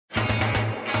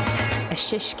a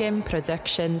Shishkin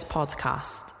Productions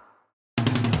podcast.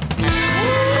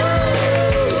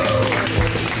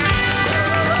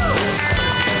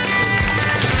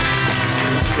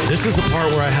 This is the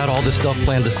part where I had all this stuff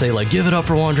planned to say, like, give it up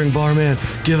for Wandering Barman,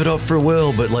 give it up for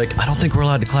Will, but, like, I don't think we're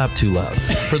allowed to clap too loud.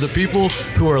 For the people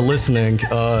who are listening,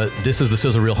 this is the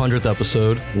Sizzle Reel 100th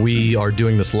episode. We are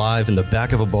doing this live in the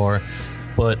back of a bar,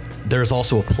 but there's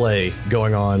also a play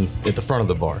going on at the front of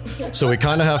the bar. So we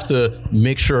kind of have to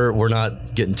make sure we're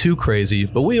not getting too crazy,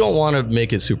 but we don't want to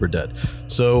make it super dead.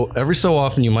 So every so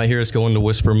often you might hear us go into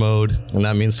whisper mode, and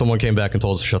that means someone came back and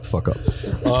told us to shut the fuck up.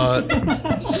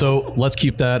 So let's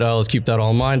keep that all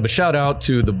in mind. But shout out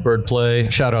to the Bird Play,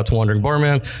 shout out to Wandering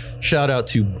Barman, shout out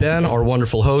to Ben, our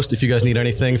wonderful host. If you guys need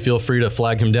anything, feel free to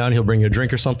flag him down. He'll bring you a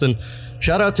drink or something.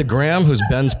 Shout out to Graham, who's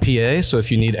Ben's PA. So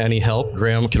if you need any help,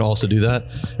 Graham can also do that.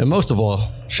 And most of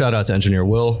all, shout out to engineer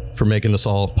Will for making this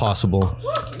all possible.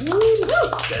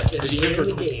 Best engineer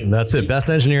in the game. That's it.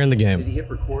 Best engineer in the game. Did he hit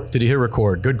record? Did he hit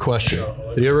record? Good question.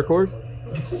 Did he hit record?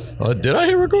 Did I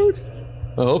hit record?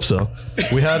 I hope so.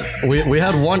 We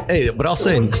had one, hey, but I'll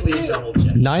say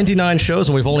 99 shows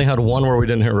and we've only had one where we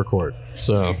didn't hit record.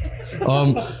 So,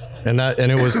 and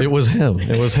it was him,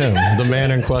 the man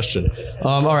in question.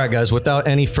 All right, guys, without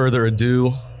any further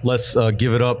ado, let's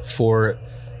give it up for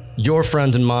your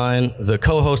friend and mine, the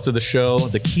co-host of the show,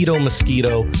 the Keto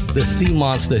Mosquito, the sea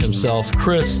monster himself,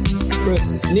 Chris.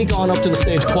 Chris, sneak on up to the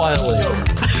stage quietly.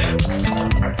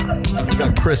 We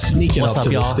got Chris sneaking up to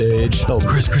the stage. Oh,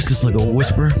 Chris is like a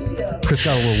whisper. Chris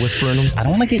got a little whisper in him. I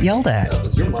don't want to get yelled at.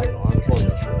 Is your mic on?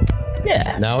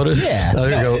 Yeah. Now it is? Yeah. Oh,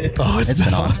 there you go. It's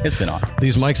been on. It's been on.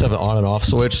 These mics have an on and off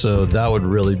switch, so that would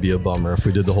really be a bummer if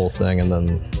we did the whole thing and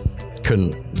then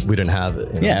we didn't have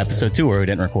it. You know? Yeah, episode 2 where we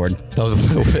didn't record.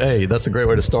 Hey, that's a great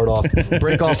way to start off.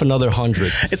 Break off another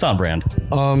 100. It's on brand.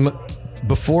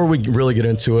 Before we really get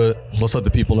into it, let's let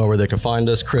the people know where they can find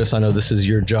us. Chris, I know this is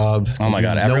your job. Oh my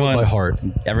God. Everyone by heart.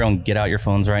 Everyone get out your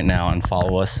phones right now and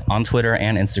follow us on Twitter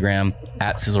and Instagram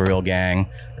at Sizzle Reel Gang.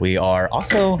 We have a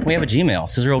Gmail,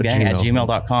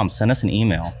 sizzlereelgang@gmail.com. Send us an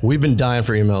email. We've been dying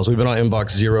for emails. We've been on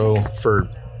inbox 0 for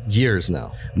years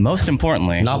now. Most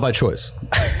importantly, not by choice.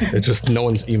 It's just no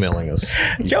one's emailing us.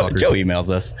 Joe emails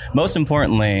us. Most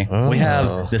importantly, we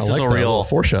have the Sizzle Reel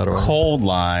cold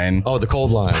line. Oh, the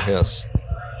cold line. Yes.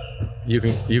 You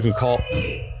can call.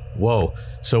 Whoa.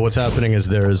 So what's happening is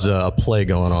there's a play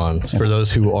going on for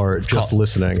those who are just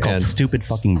listening. It's called Stupid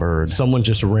Fucking Bird. Someone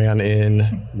just ran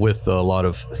in with a lot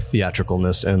of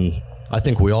theatricalness, and I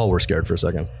think we all were scared for a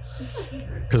second.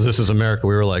 Because this is America.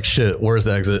 We were like, shit, where's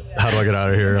the exit? How do I get out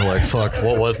of here? And like, fuck,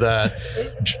 what was that?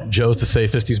 Joe's the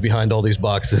safest. He's behind all these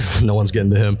boxes. No one's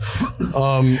getting to him.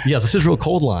 Yes, this is real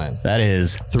cold line. That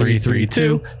is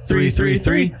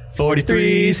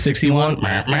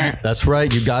 332-333-4361. That's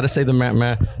right. You got to say the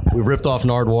meh. We ripped off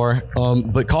Nardwar.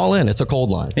 But call in. It's a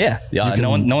cold line. Yeah. No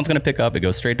one's going to pick up. It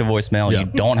goes straight to voicemail. Yeah. You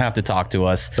don't have to talk to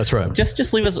us. That's right.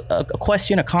 Just leave us a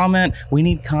question, a comment. We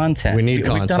need content. We've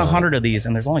done 100 of these,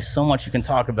 and there's only so much you can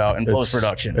talk about in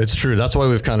post-production. It's true. That's why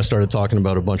we've kind of started talking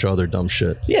about a bunch of other dumb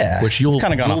shit. Yeah. Which you'll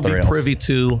be privy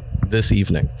to this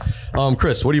evening.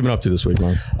 Chris, what have you been up to this week,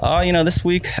 man? This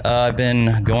week I've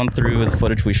been going through the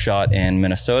footage we shot in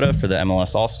Minnesota for the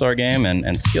MLS All-Star Game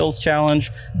and Skills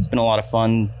Challenge. It's been a lot of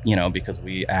fun, because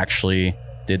we actually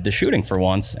did the shooting for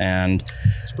once, and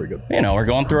it's pretty good. We're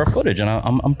going through our footage, and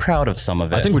I'm proud of some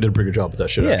of it. I think we did a pretty good job with that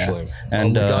shit, actually.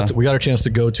 And we got a chance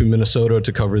to go to Minnesota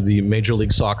to cover the Major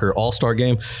League Soccer All-Star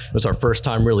Game. It was our first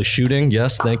time really shooting.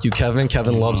 Yes, thank you, Kevin.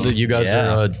 Kevin loves it. You guys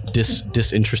are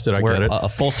disinterested. We're get it. A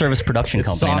full-service production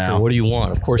company soccer. now. What do you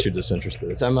want? Of course you're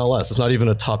disinterested. It's MLS. It's not even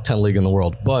a top 10 league in the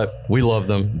world, but we love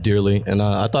them dearly, and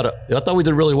I thought we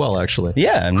did really well, actually.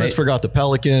 Yeah. And Chris forgot the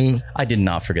Pelican. I did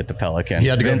not forget the Pelican. He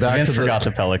had to go back Vince forgot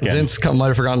the Pelican. Vince might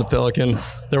have forgotten the Pelican.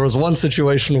 There was one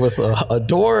situation with a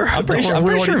door. I'm pretty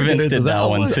sure Vince did that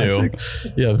one too.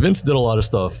 Yeah, Vince did a lot of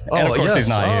stuff. And of course he's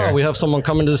not here. We have someone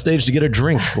coming to the stage to get a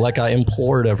drink. Like I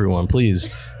implored everyone, please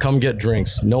come get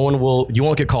drinks. You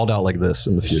won't get called out like this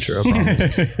in the future, I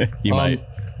promise. You might.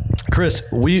 Chris,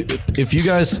 if you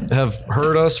guys have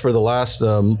heard us for the last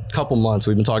couple months,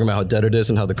 we've been talking about how dead it is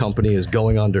and how the company is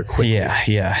going under quickly.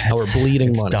 Yeah. How we're bleeding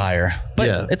money. It's dire.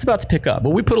 But it's about to pick up.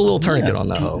 But we put a little tourniquet on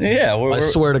that hope. Yeah. I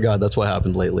swear to God, that's what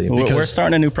happened lately. Because we're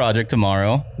starting a new project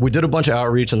tomorrow. We did a bunch of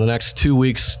outreach in the next 2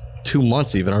 weeks, 2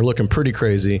 months even, are looking pretty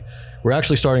crazy. We're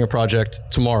actually starting a project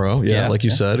tomorrow, like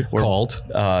you said, called...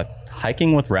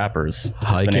 Hiking with Rappers.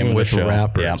 Hiking with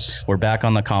Rappers. Yeah. We're back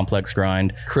on the complex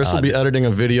grind. Chris will be editing a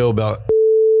video about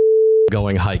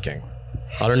going hiking.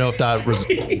 I don't know if that was...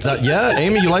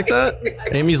 Amy, you like that?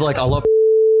 Amy's like, I love...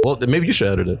 Well, maybe you should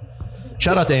edit it.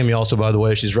 Shout out to Amy also, by the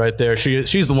way. She's right there.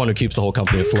 She's the one who keeps the whole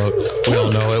company afloat. We all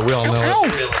know it.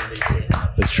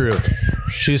 It's true.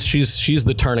 She's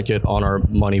the tourniquet on our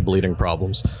money bleeding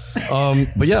problems.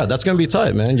 But yeah, that's gonna be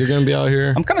tight, man. You're gonna be out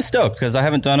here. I'm kind of stoked because I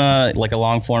haven't done a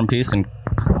long form piece in,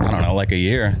 I don't know, like a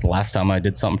year. The last time I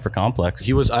did something for Complex.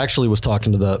 I actually was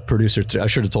talking to the producer today. I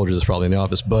should have told you this probably in the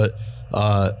office, but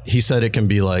he said it can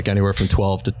be like anywhere from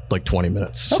 12 to like 20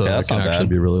 minutes. So Okay, it that's can not actually bad.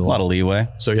 be really long. A lot of leeway.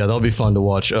 So yeah, that'll be fun to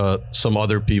watch some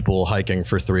other people hiking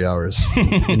for 3 hours.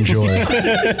 Enjoy. They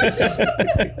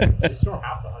still don't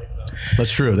have to hike though.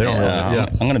 That's true. They don't really. Yeah.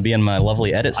 I'm going to be in my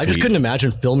lovely edit I suite. just couldn't imagine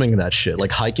filming that shit,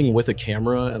 like hiking with a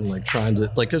camera and like trying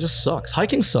to, like, it just sucks.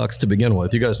 Hiking sucks to begin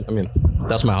with. You guys, I mean,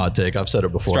 that's my hot take. I've said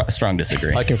it before. Strong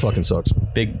disagree. Hiking fucking sucks.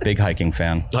 Big hiking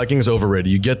fan. Hiking is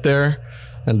overrated. You get there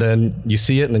and then you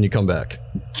see it and then you come back.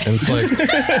 And it's like,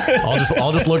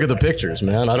 I'll just look at the pictures,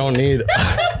 man. I don't need,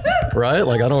 right?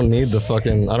 Like I don't need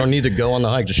to go on the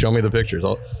hike. Just show me the pictures.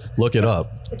 I'll look it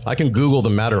up. I can Google the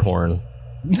Matterhorn.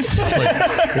 It's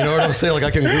like, you know what I'm saying? Like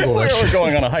I can Google that We're shit.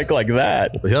 going on a hike like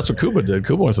that. That's what Kuba did.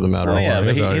 Kuba went to the Matterhorn. Oh, yeah, but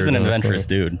out he's here an doing adventurous stuff.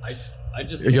 dude. I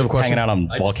just You have a question? Hanging out on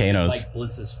I just volcanoes. like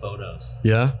Bliss's photos.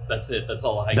 Yeah? That's it. That's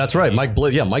all I. That's right. Mike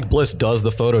Bliss does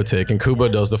the photo taking. Kuba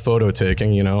does the photo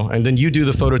taking, you know, and then you do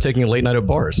the photo taking late night at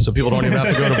bars. So people don't even have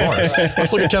to go to bars.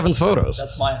 Let's look at Kevin's photos.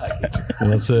 That's my hiking.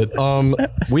 And that's it.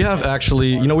 We have actually,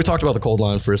 you know, we talked about the cold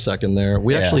line for a second there.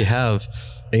 We actually have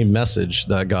a message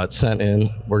that got sent in.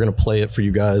 We're going to play it for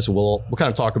you guys. We'll kind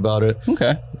of talk about it.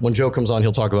 Okay. When Joe comes on,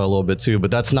 he'll talk about it a little bit too,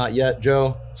 but that's not yet,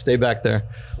 Joe. Stay back there.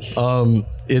 It's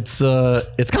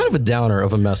kind of a downer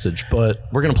of a message, but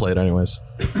we're going to play it anyways.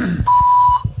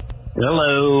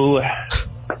 Hello,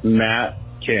 Matt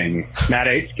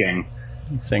H. King.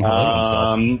 He's saying hello to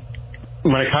himself.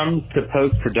 When it comes to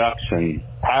post-production,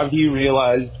 have you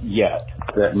realized yet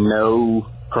that no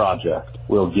project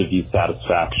will give you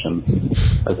satisfaction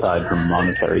aside from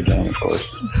monetary gain, of course?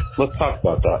 Let's talk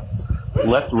about that.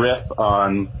 Let's riff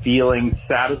on feeling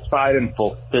satisfied and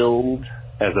fulfilled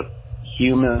as a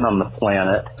human on the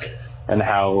planet and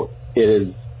how it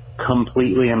is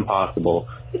completely impossible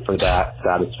for that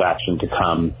satisfaction to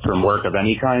come from work of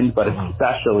any kind, but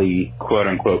especially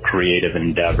quote-unquote creative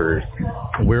endeavors.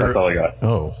 That's all I got.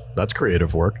 Oh, that's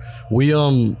creative work.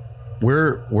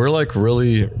 We're like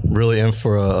really in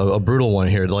for a brutal one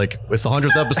here. Like it's the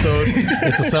 100th episode.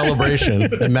 It's a celebration,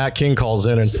 and Matt King calls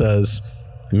in and says,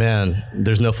 "Man,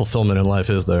 there's no fulfillment in life,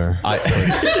 is there?" I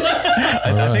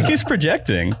think he's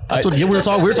projecting. That's what we were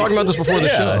talking about this before the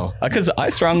show. Because I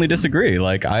strongly disagree.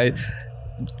 Like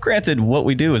granted, what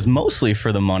we do is mostly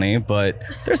for the money, but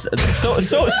there's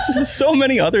so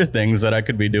many other things that I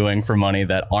could be doing for money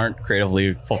that aren't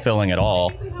creatively fulfilling at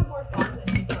all.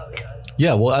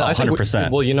 Yeah, well, I think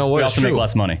 100%. Well, you know what? We It's also make true.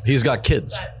 less money. He's got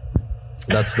kids.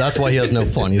 That's why he has no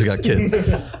fun. He's got kids.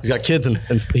 He's got kids, and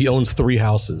he owns 3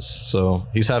 houses, so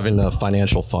he's having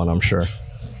financial fun, I'm sure.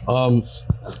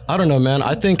 I don't know, man.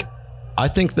 I think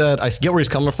that I get where he's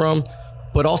coming from,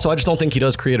 but also I just don't think he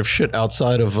does creative shit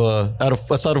outside of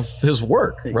his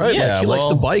work, right? Yeah, like he likes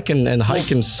to bike and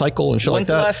hike and cycle and shit like when's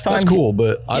the that. last time That's cool,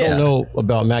 but I don't Yeah. know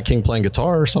about Matt King playing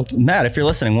guitar or something. Matt, if you're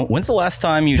listening, when's the last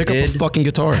time you Pick did? up a fucking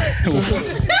guitar.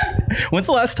 When's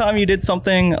the last time you did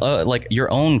something like your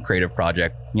own creative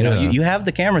project? You know, Yeah. you have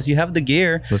the cameras, you have the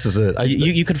gear. This is it.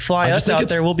 You could fly I us just think out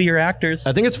it's- there. We'll be your actors.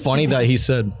 I think it's funny that he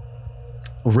said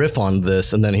riff on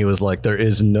this and then he was like, there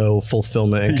is no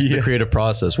fulfillment in the creative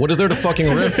process. What is there to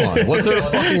fucking riff on? What's there to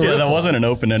fucking riff that on? wasn't an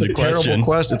open-ended It's a terrible question.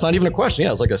 question. It's not even a question.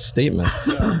 Yeah, it's like a statement.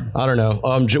 I don't know.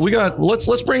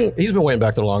 Let's bring, he's been waiting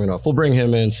back there long enough. We'll bring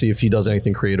him in, see if he does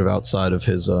anything creative outside of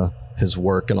his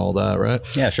work and all that, right?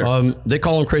 Yeah, sure. They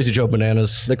call him Crazy Joe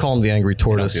Bananas. They call him the Angry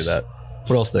Tortoise. do that.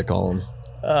 What else do they call him?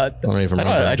 I don't even I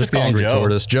don't remember. know. I just the call him Angry Joe.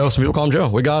 Tortoise. Joe. Some people call him Joe.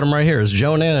 We got him right here. It's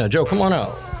Joe Nanna. Joe, come on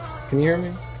out. Can you hear me?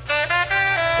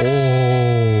 Oh.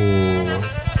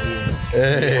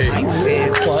 Hey.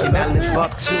 Fans and I live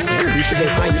up to it. I used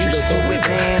to it,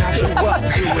 man. I grew up to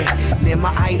it. They're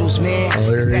my idols, man. Oh,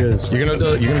 there he is. You gonna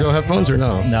go headphones or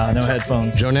no? No, no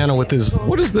headphones. Joe Nanna with his,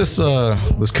 what is this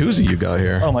koozie you got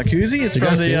here? Oh, my koozie? It's You from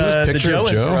guys seen this the picture Joe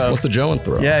of Joe? intro. What's the Joe and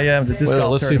throw? Yeah, the disc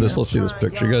golf Let's see this. tournament. Let's see this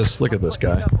picture. You guys, look at this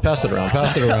guy. Pass it around.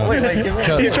 Pass it around.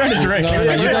 He's trying to drink. No,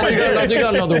 you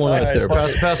got another one right there.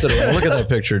 Pass it around. Look at that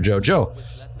picture, Joe. Joe,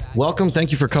 welcome.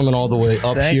 Thank you for coming all the way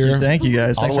up here. Thank you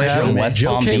guys. All Thanks the for way having from me. West Joe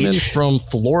Palm came in Beach. from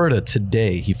Florida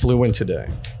today. He flew in today.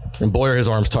 And boy, are his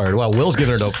arms tired. Wow, Will's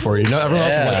giving it up for you. No, everyone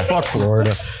else is like, fuck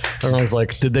Florida. Everyone's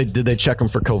like, did they check him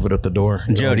for COVID at the door?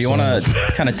 Joe, do you want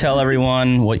to kind of tell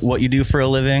everyone what you do for a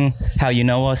living, how you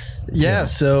know us? Yeah,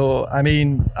 so I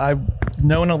mean, I've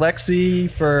known Alexi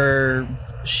for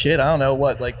I don't know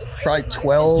what, like probably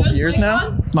 12 years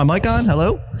now. Is my mic on?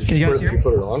 Hello? Can you guys hear me?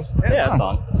 Put it on. Yeah, it's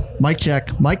on. Mic check.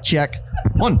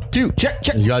 1, 2, check.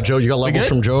 You got Joe. You got levels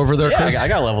from Joe over there, Yeah, Chris. I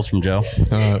got levels from Joe.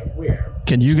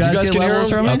 Can you guys get can hear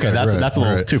levels him? from me? Okay, that's a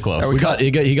little too close.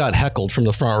 He got heckled from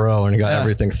the front row and he got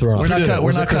everything thrown.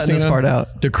 We're not cutting this part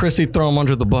out. Did Chrissy throw him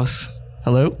under the bus?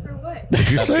 Hello? Did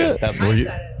you say it? That's good.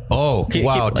 Oh, Keep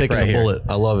wow, it, like, taking right a here. bullet.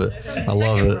 I love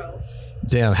it.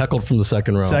 Damn, heckled from the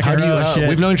second row. Second row, shit.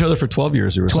 We've known each other for 12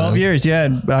 years, you were 12 saying. years, yeah.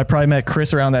 I probably met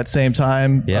Chris around that same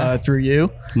time through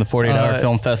you. The 48-hour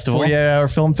film festival. 48-hour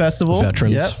film festival.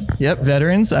 Veterans. Yep,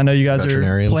 veterans. I know you guys are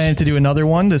Veterinarians. planning to do another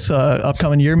one this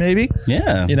upcoming year, maybe.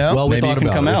 Yeah. You know? Well, we Maybe thought you can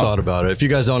about it. come We out. thought about it. If you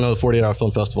guys don't know the 48-hour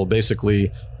film festival,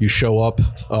 basically you show up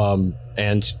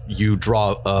and you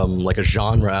draw like a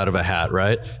genre out of a hat,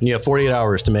 right? And you have 48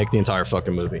 hours to make the entire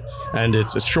fucking movie. And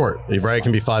it's short, right? It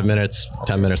can be 5 minutes,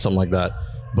 10 minutes, something like that.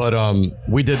 But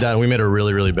we did that and we made a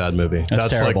really, really bad movie. That's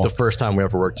terrible. like the first time we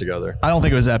ever worked together. I don't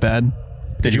think it was that bad.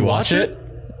 Did you watch it?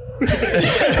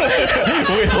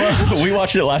 we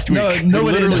watched it last week.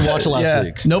 Nobody literally watched it last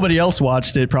week. Nobody else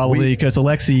watched it probably because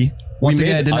Alexi, once made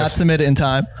again, it- did not submit it in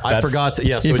time. I forgot to, so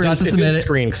You it forgot to did submit it.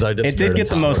 screen because I did It did get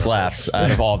the most laughs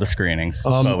out of all the screenings,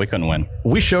 but we couldn't win.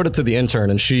 We showed it to the intern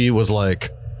and she was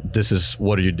like,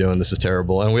 what are you doing? This is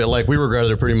terrible. And we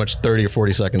regretted it pretty much 30 or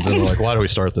 40 seconds in. We're like, why do we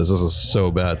start this? This is so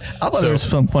bad. I thought there was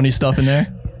some funny stuff in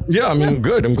there. Yeah, I mean,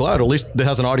 good. I'm glad. At least it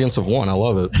has an audience of one. I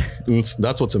love it. And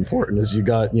that's what's important is you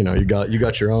got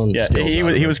your own. Yeah, skills he out of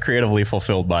was it. he was creatively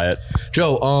fulfilled by it.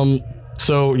 Joe.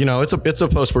 So it's a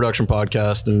post-production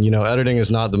podcast, and editing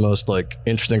is not the most like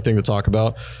interesting thing to talk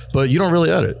about. But you don't really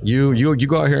edit. You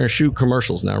go out here and shoot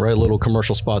commercials now, right? Little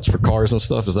commercial spots for cars and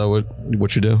stuff. Is that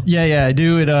what you do? Yeah, I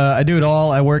do it. I do it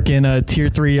all. I work in tier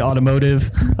 3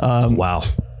 automotive. Wow.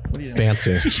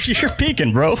 Fancy. You're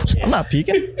peeking, bro. I'm not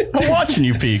peeking. I'm watching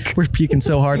you peek. We're peeking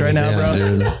so hard right now, bro.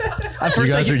 Dude. At first,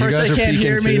 guys I are can't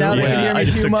hear peeking me. too? Now they Yeah, can hear me I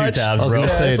just too took 2 much. tabs, I was bro.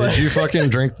 gonna say, it's did you fucking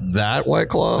drink that White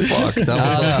Claw? Fuck,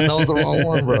 that was the wrong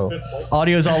one, bro.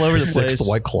 Audio's all over the place. Sixth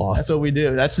White Claw. That's what we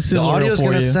do. That's the The sizzle reel audio's for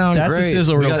gonna you. sound That's great. the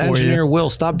sizzle We reel got for engineer you. Will.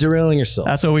 Stop derailing yourself.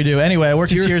 That's what we do. Anyway, I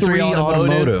work in Tier tier 3 3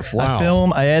 automotive. Wow. I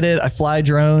film, I edit, I fly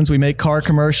drones. We make car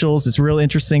commercials. It's real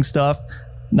interesting stuff.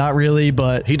 Not really,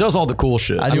 but He does all the cool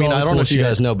shit. I do mean, all the I don't cool know if you shit.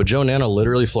 guys know, but Joe Nanna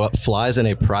literally flies in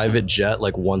a private jet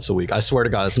like once a week. I swear to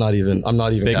God, it's not even. I'm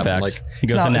not even. Big capping. facts. Like, He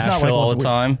goes It's to not- it's not Nashville like all once the a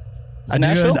time. Is it I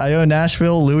Nashville? go to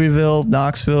Nashville, Louisville,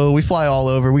 Knoxville. We fly all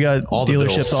over. We got All the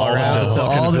dealerships Vills. all All the around. Vills. So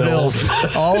all the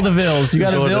Vills. All the Vills. You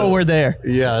got a going Vill, to- we're there.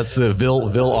 yeah, it's a Vil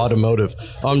Automotive.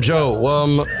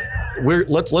 Joe.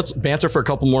 Let's banter for a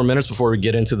couple more minutes before we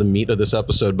get into the meat of this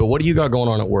episode. But what do you got going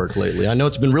on at work lately? I know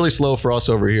it's been really slow for us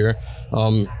over here.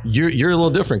 You're a little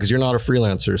different because you're not a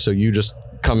freelancer, so you just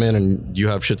come in and you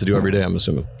have shit to do every day, I'm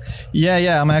assuming.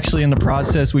 Yeah. I'm actually in the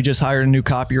process. We just hired a new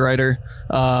copywriter.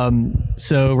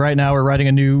 So right now we're writing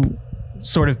a new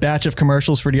sort of batch of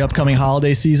commercials for the upcoming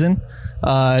holiday season.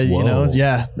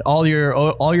 All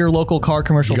your local car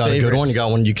commercial You got favorites. a good one. You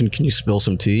got one. Can you spill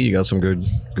some tea? You got some good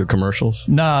commercials.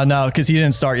 No, because he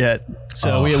didn't start yet.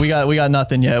 So we got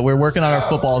nothing yet. We're working on our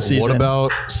football season. What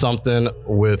about something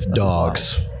with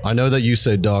dogs? I know that you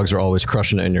say dogs are always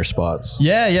crushing it in your spots.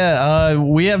 Yeah.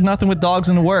 We have nothing with dogs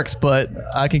in the works, but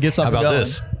I can get How something about going.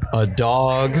 this? A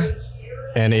dog,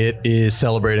 and it is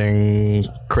celebrating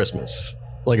Christmas.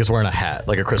 Like it's wearing a hat,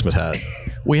 like a Christmas hat.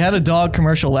 We had a dog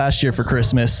commercial last year for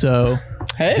Christmas, so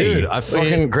Hey, Dude, I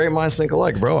fucking great minds think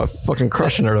alike, bro. I'm fucking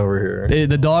crushing it over here.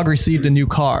 the dog received a new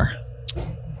car.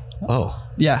 Oh.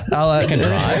 Yeah, I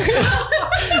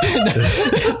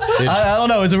don't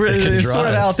know. It's sort of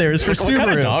drive. out there. It's for what Subaru.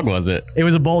 kind of dog was it? It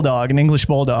was a bulldog, an English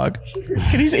bulldog. He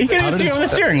couldn't even see over the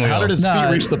steering wheel. How did his Nah.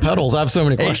 feet reach the pedals? I have so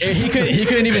many questions. He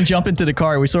couldn't even jump into the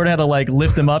car. We sort of had to like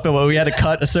lift him up, and we had to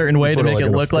cut a certain way to put it, make like, it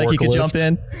in a look like he could forklift? jump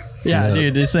in. Yeah, Yeah.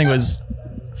 dude, this thing was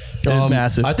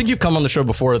massive. I think you've come on the show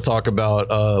before to talk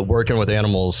about working with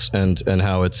animals and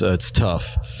how it's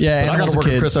tough. Yeah, but I got animals to work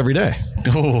and with Chris kids. every day.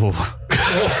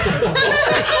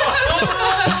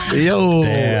 Yo,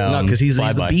 No, because he's the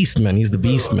Bye-bye. beastman. He's the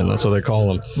beastman. That's what they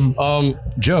call him.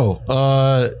 Joe,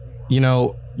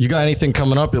 you got anything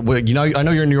coming up? I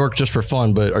know you're in New York just for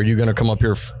fun, but are you going to come up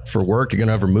here for work? You're going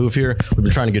to ever move here? We've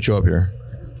been trying to get you up here.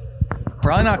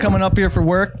 Probably not coming up here for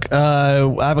work. I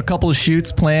have a couple of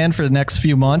shoots planned for the next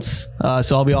few months,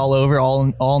 so I'll be all over, all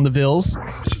in the Vills.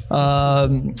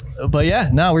 But yeah,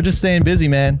 no, we're just staying busy,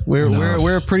 man.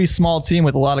 We're a pretty small team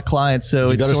with a lot of clients, so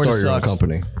You it got to sort of start your own sucks.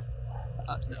 company.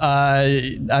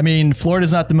 I mean,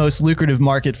 Florida's not the most lucrative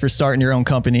market for starting your own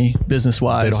company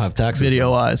business-wise. They don't have taxes.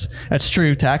 Video-wise. That's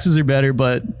true. Taxes are better,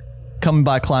 but coming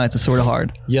by clients is sort of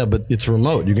hard. Yeah, but it's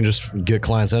remote. You can just get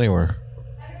clients anywhere.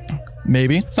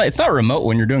 Maybe. It's not remote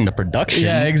when you're doing the production.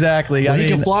 Yeah, exactly. Well, you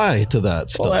can fly to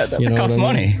that stuff. Well, that you know costs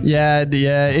what I mean? money.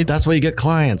 Yeah. That's why you get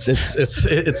clients.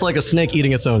 It's like a snake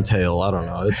eating its own tail. I don't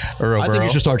know. I think you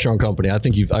should start your own company. I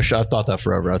think I've thought that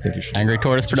forever. I think you should. Angry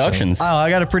Tortoise Productions. Oh, I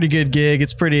got a pretty good gig.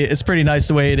 It's pretty nice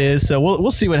the way it is. So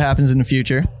we'll see what happens in the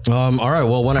future. All right.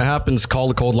 Well, when it happens, call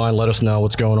the cold line. Let us know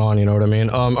what's going on. You know what I mean?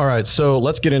 All right. So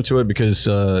let's get into it because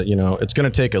it's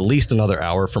going to take at least another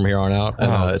hour from here on out.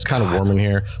 It's kind of warm in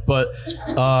here, but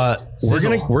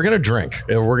we're gonna drink.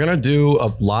 We're gonna do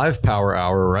a live power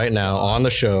hour right now on the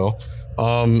show.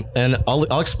 And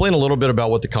I'll explain a little bit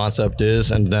about what the concept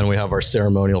is, and then we have our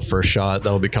ceremonial first shot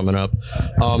that'll be coming up.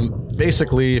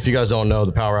 Basically, if you guys don't know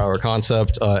the power hour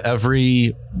concept,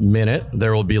 every minute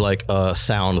there will be like a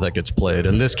sound that gets played.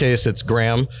 In this case, it's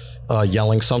Graham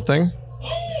yelling something.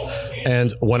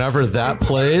 And whenever that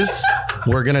plays,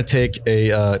 we're gonna take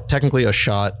technically a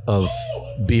shot of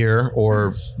beer,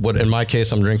 or what in my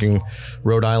case I'm drinking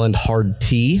Rhode Island hard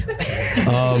tea.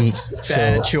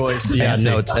 Bad choice. Yeah,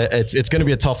 no, it's going to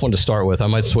be a tough one to start with. I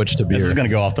might switch to beer. This is going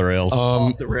to go off the rails.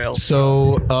 Off the rails.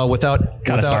 So without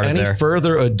any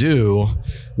further ado,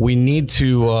 we need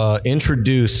to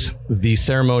introduce the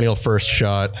ceremonial first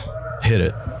shot. Hit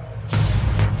it.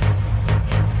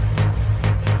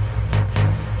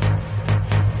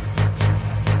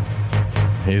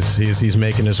 He's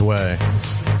making his way.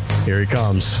 Here he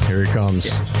comes. Here he comes.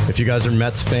 Yeah. If you guys are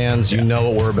Mets fans, you know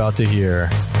what we're about to hear.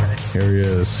 Here he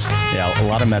is. Yeah, a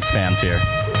lot of Mets fans here.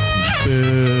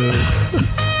 Boo.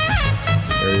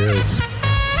 There he is.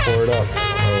 Pour it up.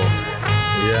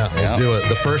 Oh. Yeah, let's do it.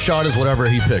 The first shot is whatever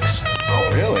he picks.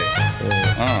 Oh, really?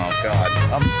 Yeah. Oh, God.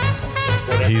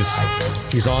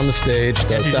 He's on the stage.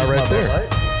 That's that right there.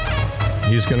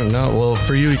 He's gonna well,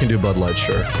 for you, he can do Bud Light,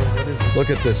 sure. Look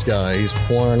at this guy. He's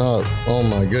pouring up. Oh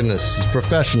my goodness, he's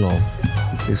professional.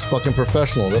 He's fucking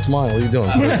professional. That's mine. What are you doing?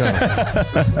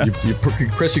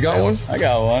 Chris, you got one? I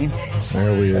got one.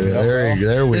 There we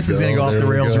go. This is gonna go off the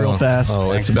rails real fast.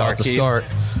 Oh, it's about to start.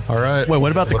 All right. Wait,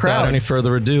 what about the crowd? Without any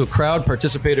further ado, crowd,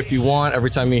 participate if you want. Every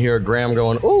time you hear Graham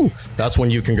going, ooh, that's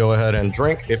when you can go ahead and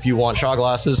drink. If you want shot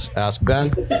glasses, ask Ben.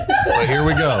 But here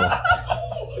we go.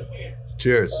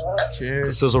 Cheers. Cheers.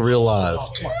 To Sizzle Real Live.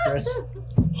 Come on, Chris.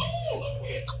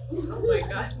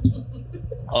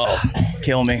 Oh,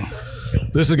 kill me.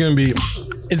 This is going to be...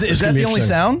 Is that the only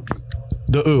sound?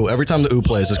 The ooh. Every time the ooh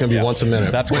plays, it's going to be once a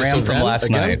minute. That's Graham from last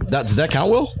night. Does that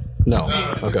count, Will? No.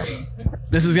 Okay.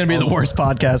 This is going to be the worst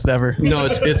podcast ever. No,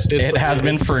 it has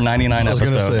been for 99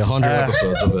 episodes. I was going to say 100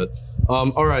 episodes of it.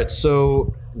 All right,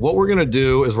 so what we're going to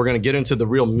do is we're going to get into the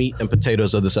real meat and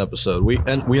potatoes of this episode. We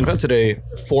invented a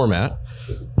format.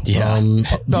 Yeah.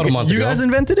 About a month ago. You guys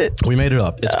invented it? We made it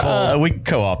up. It's called... We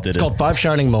co-opted it. It's called 5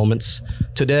 Shining Moments.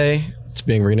 Today, it's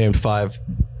being renamed 5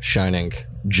 Shining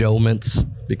Joe-ments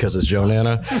because it's Joe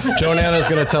Nanna. Joe Nanna is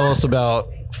going to tell us about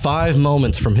 5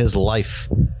 moments from his life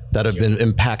that have been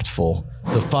impactful.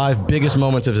 The 5 biggest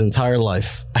moments of his entire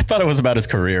life. I thought it was about his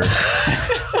career.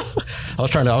 I was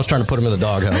trying to put him in the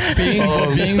doghouse.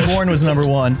 Being born was number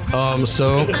 1.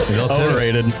 So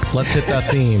overrated. Let's hit that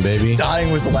theme, baby.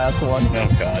 Dying was the last one. Oh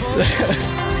God.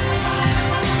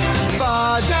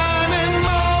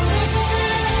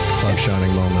 5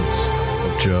 shining moments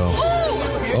of Joe.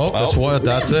 Oh, that's what.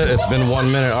 That's it. It's been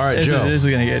 1 minute. All right, Joe. This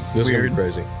is gonna get This is weird. gonna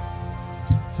be crazy.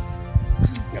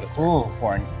 Gotta start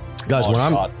pouring. Guys,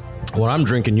 when I'm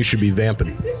drinking, you should be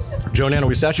vamping. Joe Nanna,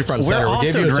 we sat you front and We're center. We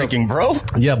also drinking, bro.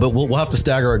 Yeah, but we'll have to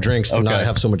stagger our drinks to not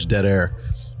have so much dead air.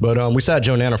 But we sat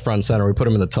Joe Nanna front and center. We put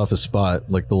him in the toughest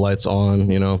spot, like the lights on.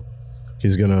 You know,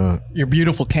 he's gonna. Your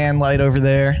beautiful can light over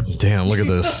there. Damn, look at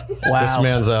this. Wow. This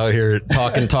man's out here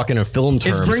talking in film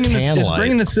terms. It's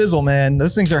bringing the sizzle, man.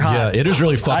 Those things are hot. Yeah, it is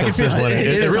really fucking sizzling.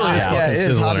 It really is fucking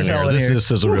sizzling in here. This is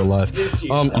Sizzle Real Life.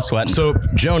 I'm sweating. So,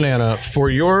 Joe Nanna, for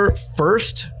your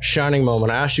first shining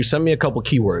moment, I asked you, send me a couple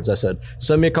keywords. I said,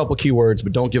 send me a couple keywords,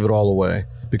 but don't give it all away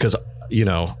because, you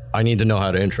know, I need to know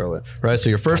how to intro it. Right? So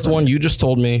your first one, you just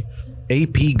told me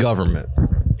AP government.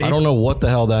 I don't know what the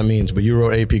hell that means, but you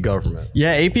wrote AP government.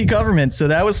 Yeah, AP government. So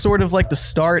that was sort of like the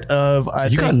start of.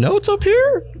 You got notes up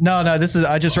here? No. I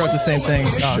just wrote the same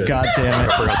things. Oh, God damn it!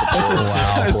 I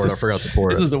forgot to pour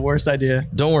it. This is the worst idea.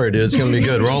 Don't worry, dude. It's gonna be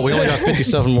good. We only got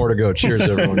 57 more to go. Cheers,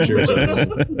 everyone. Cheers,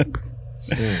 everyone.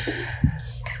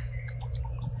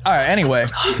 All right. Anyway,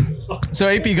 so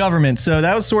AP government. So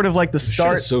that was sort of like the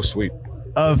start. Shit is so sweet.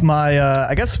 of my,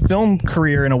 I guess, film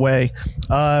career in a way.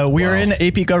 We were in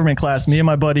AP government class. Me and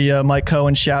my buddy Mike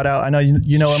Cohen. Shout out! I know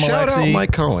you know him, Shout Alexi. out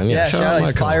Mike Cohen. Yeah, shout out.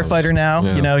 He's a firefighter now.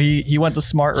 Yeah. You know, he went the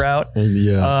smart route.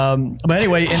 Yeah. But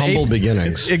anyway, in Humble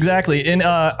beginnings. Exactly. In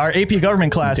our AP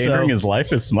government class, Endangering his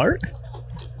life is smart.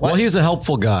 Well, he's a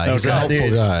helpful guy. He's a helpful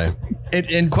guy.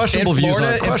 In Questionable views on-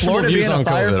 Florida, questionable being views a on COVID,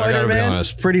 I gotta firefighter, be man,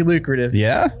 honest. pretty lucrative.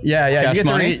 Yeah. Yeah. Cash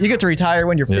money? You get to retire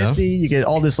when you're 50. Yeah. You get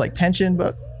all this like pension,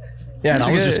 but yeah. it's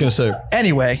I was good. just gonna say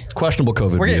Anyway, questionable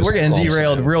COVID. we're views. getting That's all I'm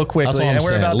derailed saying. real quickly, That's all I'm and we're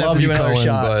saying. about to Love do you, another Cohen,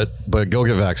 shot. but go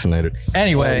get vaccinated.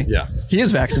 Anyway, Yeah. he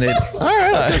is vaccinated. All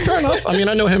right, fair enough. I mean,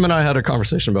 I know him and I had a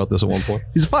conversation about this at one point,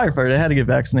 He's a firefighter. They had to get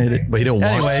vaccinated. but he didn't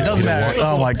want Anyway, to. it doesn't He didn't matter.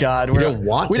 want Oh my God, to. He didn't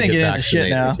want we to didn't get get into shit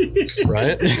now. vaccinated,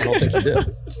 right? I don't think he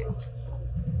did.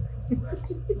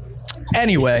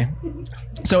 Anyway,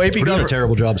 so AP We're doing a government.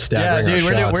 terrible job Yeah, staggering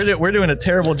dude, our shots. we're doing a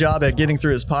terrible job at getting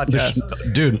through this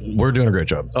podcast. Dude, we're doing a great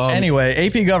job. Anyway,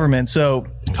 AP government. So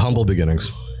Humble beginnings.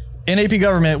 in AP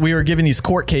government, we were given these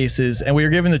court cases, and we were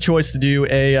given the choice to do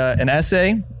an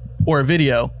essay or a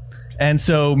video. And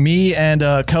so me and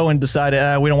Cohen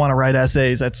decided we don't want to write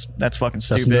essays. That's fucking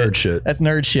stupid. nerd shit. That's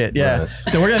nerd shit. Yeah. Right.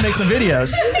 So we're gonna make some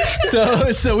videos.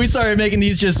 so we started making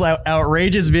these just like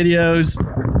outrageous videos.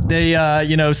 They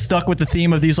stuck with the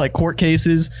theme of these like court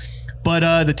cases.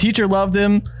 But the teacher loved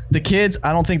them. The kids,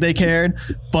 I don't think they cared.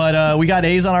 But we got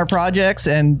A's on our projects,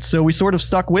 and so we sort of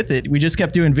stuck with it. We just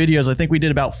kept doing videos. I think we did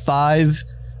about 5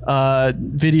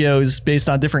 videos based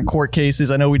on different court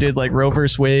cases. I know we did like Roe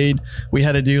vs. Wade. We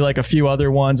had to do like a few other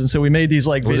ones, and so we made these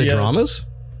like Were videos. they dramas?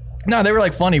 No, they were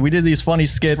like funny. We did these funny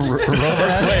skits. Roe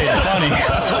vs. Wade, funny.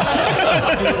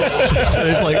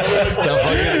 It's like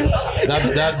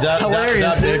that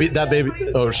Hilarious, that baby.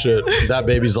 Oh shit! That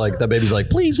baby's like,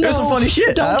 please no. There's some funny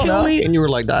shit. I Don't don't kill know. me. And you were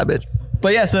like, that bitch.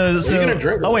 But yeah, so gonna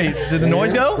drink? oh wait, did the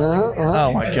noise go?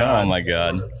 Oh my god. Oh my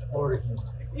God.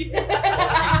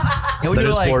 Yeah, we That do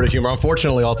is like, Florida humor.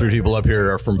 Unfortunately, all 3 people up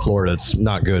here are from Florida. It's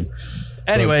not good.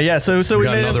 anyway, yeah. So We we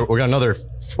got made another. We got another.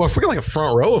 Well, I forget like a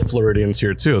front row of Floridians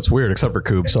here too. It's weird, except for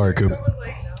Coob. Sorry, Coob.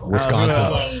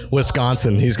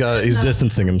 Wisconsin. He's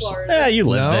distancing himself. Yeah, you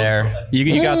live No? there.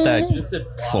 You got that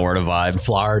Florida vibe.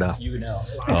 Florida.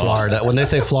 Florida. When they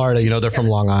say Florida, you know they're from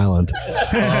Long Island.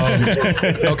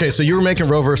 Okay, so you were making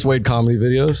Roe vs. Wade comedy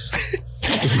videos?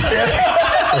 Is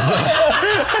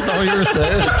that what you were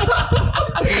saying?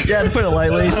 Yeah, to put it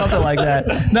lightly, something like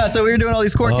that. No, so we were doing all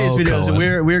these court case videos, and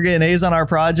Cohen. we were getting A's on our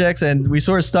projects, and we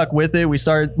sort of stuck with it. We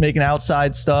started making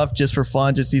outside stuff just for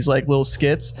fun, just these like little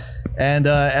skits, and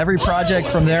every project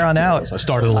from there on out. I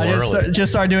started a little early.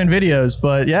 just started doing videos,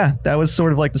 but yeah, that was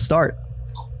sort of like the start.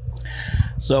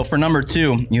 So for number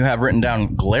 2, you have written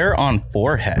down glare on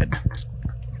forehead.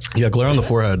 Yeah, glare on the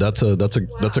forehead. That's a classic.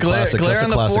 Glare That's a on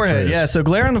the classic forehead. phrase. Yeah, so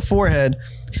glare on the forehead.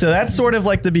 So that's sort of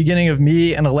like the beginning of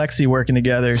me and Alexi working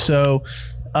together. So,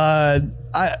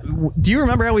 do you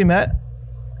remember how we met?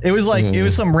 It was like it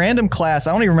was some random class.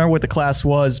 I don't even remember what the class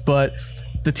was, but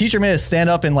the teacher made us stand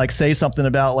up and like say something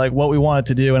about like what we wanted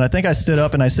to do. And I think I stood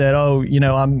up and I said, "Oh,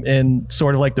 I'm in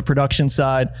sort of like the production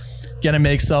side. Gonna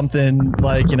make something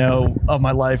like, of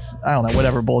my life. I don't know,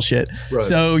 whatever bullshit." Right.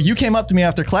 So you came up to me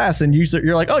after class and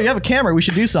you're like, "Oh, you have a camera. We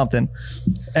should do something."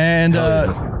 And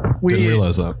we Didn't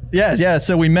realize that. yeah.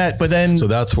 So we met, but then So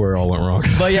that's where it all went wrong.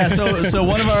 but yeah, so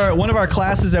one of our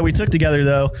classes that we took together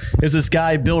though is this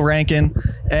guy Bill Rankin,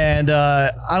 and I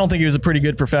don't think he was a pretty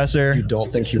good professor. You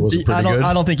don't think he was pretty good?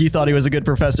 I don't think you thought he was a good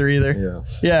professor either.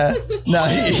 Yeah. Yeah.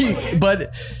 No,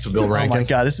 but So Bill Rankin. oh my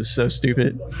god, this is so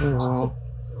stupid.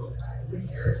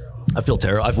 I feel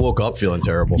terrible. I've woke up feeling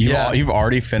terrible. You've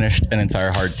already finished an entire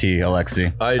hard tea,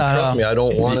 Alexi. Trust me. I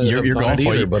don't want to. You're going for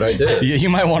either, it, but I did. You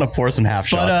might want to pour some half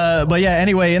shots. But yeah.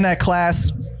 Anyway, in that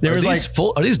class, there was like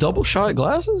Are these double shot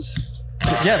glasses?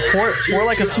 pour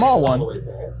like a small one.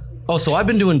 Oh, so I've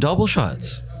been doing double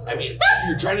shots. I mean,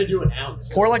 you're trying to do an ounce.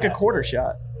 Pour like a quarter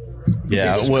shot.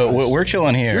 Yeah, we're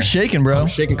chilling here. You're shaking, bro. I'm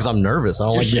shaking because I'm nervous. I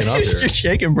don't like being up here. You're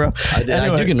shaking, bro. I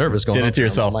do get nervous going. Did it up to there.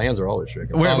 yourself. My hands are always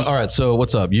shaking. All right, so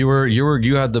what's up? You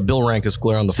had the Bill Rankus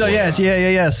glare on the So floor. yes,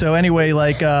 yeah. So anyway,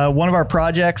 like one of our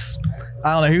projects,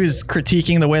 I don't know, he was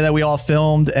critiquing the way that we all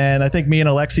filmed, and I think me and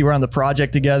Alexi were on the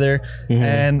project together,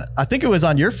 and I think it was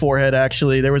on your forehead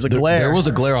actually. There was a glare. There was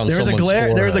a glare on There was a someone's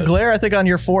glare. There was a forehead. glare, I think, on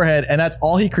your forehead, and that's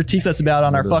all he critiqued us about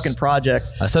on our fucking project.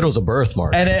 I said it was a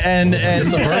birthmark. And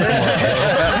It's a birthmark.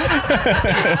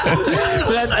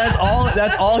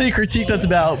 that's all he critiqued us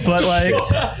about. But like,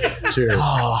 Cheers.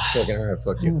 Fucking all right,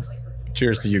 fuck you.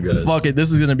 Cheers to you guys. Fuck it,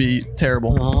 this is gonna be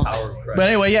terrible. But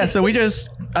anyway, yeah. So we just,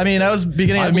 I mean, that was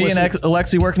beginning of me and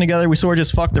Alexi working together. We sort of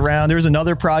just fucked around. There was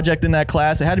another project in that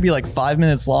class. It had to be like 5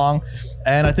 minutes long,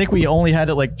 and I think we only had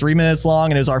it like 3 minutes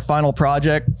long, and it was our final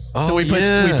project. So we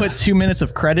put 2 minutes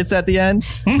of credits at the end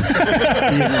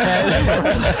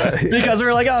because we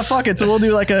were like, oh fuck it. So we'll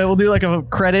do like a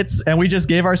credits, and we just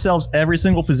gave ourselves every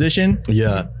single position.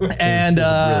 Yeah,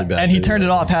 and he turned it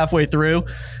off halfway through.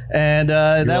 And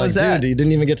that was that. Dude, you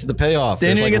didn't even get to the payoff.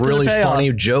 There's like really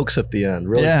funny jokes at the end.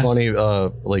 Really funny,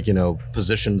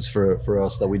 positions for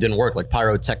us that we didn't work, like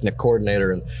pyrotechnic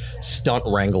coordinator and stunt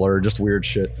wrangler, just weird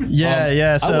shit.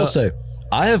 Yeah. So I will say,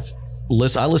 I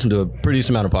listened to a pretty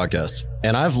decent amount of podcasts,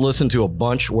 and I've listened to a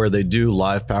bunch where they do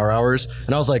live power hours,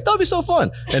 and I was like, that'd be so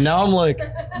fun. And now I'm like,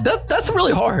 that's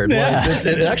really hard. Yeah. Like,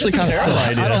 it actually kind of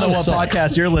sucks. I don't know what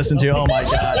podcast you're listening to. Oh my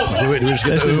god. We just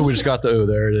got the ooh. We just got the ooh.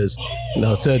 There it is.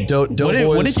 No, it said dope.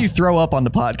 What did you throw up on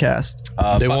the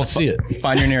podcast? They won't see it.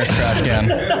 Find your nearest trash can.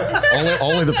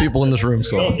 only the people in this room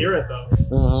saw. You'll hear it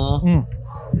though.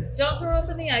 Don't throw up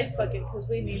in the ice bucket because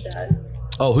we need that.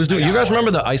 Oh, who's doing? You guys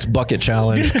remember the ice bucket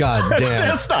challenge? God damn,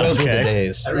 That's not those were the okay.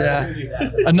 days. Yeah.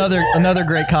 Another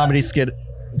great comedy skit.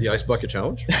 The ice bucket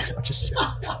challenge.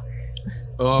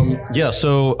 Yeah.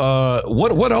 So,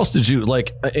 what else did you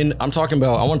like? I want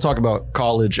to talk about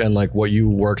college and like what you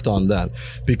worked on then,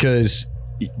 because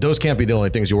those can't be the only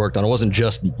things you worked on. It wasn't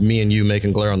just me and you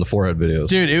making glare on the forehead videos.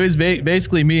 Dude, it was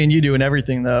basically me and you doing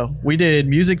everything though. We did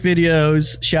music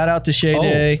videos. Shout out to Shay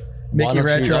Day, Mickey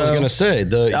Retro. I was gonna say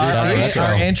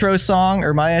our intro song,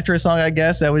 or my intro song, I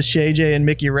guess that was Shay J and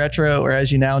Mickey Retro, or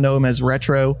as you now know him as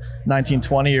Retro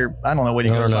 1920, or I don't know what he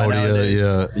goes by nowadays.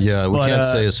 Yeah. We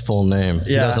can't say his full name.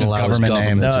 He doesn't allow his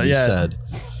government to be said.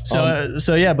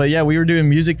 So we were doing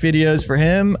music videos for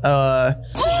him.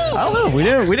 I don't know. We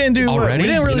didn't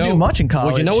really do much in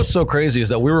college. Well, you know what's so crazy is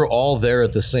that we were all there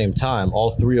at the same time, all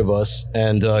three of us,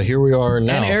 and here we are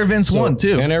now. And Air Vince won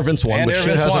too. And Air Vince won, and but Air shit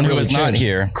Vince hasn't won, who really is not changed.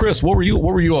 here. Chris, what were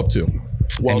you up to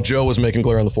while Joe was making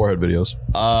glare on the forehead videos?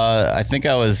 I think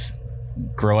I was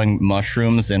growing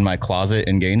mushrooms in my closet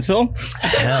in Gainesville.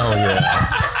 Hell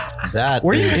yeah.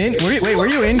 Were you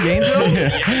in Gainesville?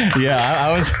 Yeah,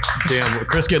 I was. Damn,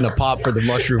 Chris getting a pop for the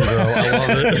mushroom girl. I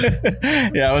love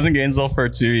it. Yeah, I was in Gainesville for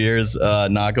 2 years,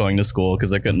 not going to school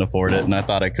because I couldn't afford it, and I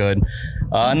thought I could.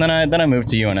 And then I moved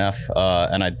to UNF,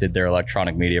 and I did their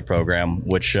electronic media program,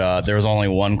 which there was only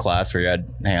one class where you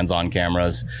had hands-on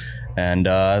cameras. And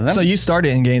so you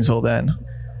started in Gainesville then?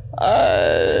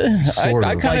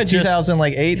 I kind of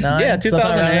 2008, 9. Yeah,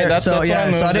 2008. That's so I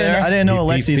didn't know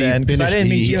Alexi then because I didn't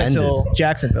meet you until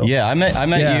Jacksonville. Yeah, I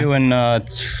met you in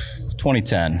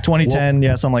 2010. 2010,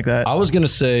 yeah, something like that. I was gonna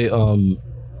say,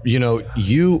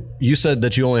 you said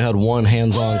that you only had one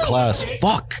hands-on class.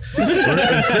 Fuck. Dude,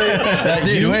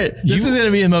 wait, this is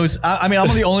gonna be the most. I mean,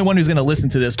 I'm the only one who's gonna listen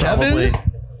to this. Probably.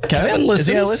 Kevin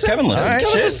listens. Kevin listens. All right,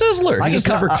 Kevin's a sizzler. He just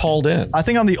never called in. I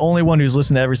think I'm the only one who's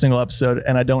listened to every single episode,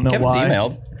 and I don't know Kevin's why.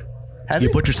 emailed. Has You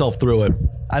he? put yourself through it.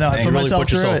 I know. I put You really myself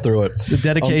put yourself through it. The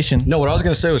dedication. No, what I was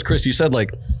gonna say was, Chris, you said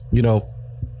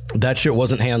that shit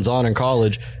wasn't hands-on in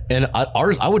college, and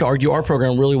I would argue our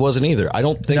program really wasn't either. I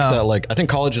don't think that I think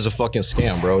college is a fucking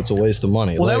scam, bro. It's a waste of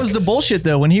money. Well, that was the bullshit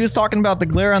though. When he was talking about the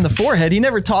glare on the forehead, he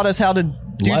never taught us how to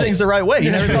do things the right way. He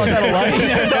never taught us how to light. He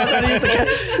never taught us how to use the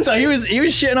camera. So he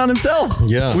was shitting on himself.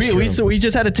 Yeah, we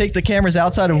just had to take the cameras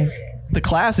outside of the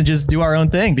class and just do our own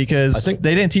thing because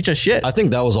they didn't teach us shit. I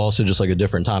think that was also just like a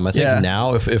different time. I think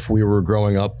now if we were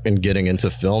growing up and getting into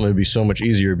film, it'd be so much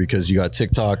easier because you got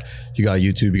TikTok, you got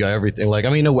YouTube, you got everything. Like, I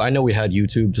mean, I know we had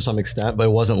YouTube to some extent, but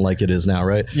it wasn't like it is now,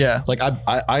 right? Yeah. Like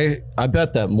I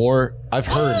bet that more. I've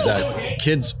heard that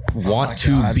kids want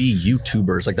to be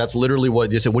YouTubers. Like that's literally what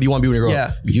they said. What do you want to be when you grow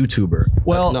up? YouTuber.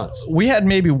 Well, that's nuts. We had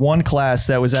maybe one class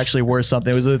that was actually worth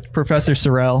something. It was with Professor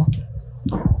Sorrell.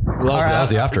 Well, that was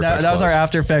the After Effects. That was our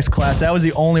After Effects class. That was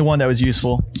the only one that was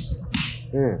useful.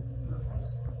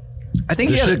 I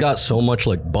think this shit got so much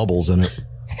like bubbles in it.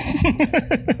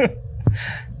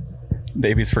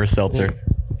 Baby's first seltzer.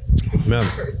 Man,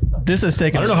 this is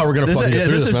taking. I don't know how we're gonna fucking get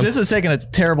through this. This is taking a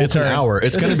terrible turn. It's an hour.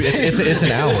 It's gonna be. It's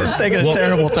an hour. It's taking a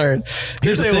terrible turn.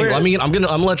 Here's the thing. I mean, I'm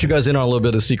gonna let you guys in on a little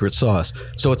bit of secret sauce.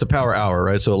 So it's a power hour,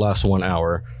 right? So it lasts 1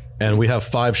 hour. And we have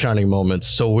 5 shining moments,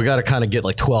 so we got to kind of get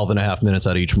like 12 and a half minutes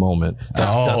out of each moment.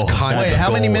 That's kind of. Wait,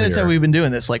 how many minutes have we been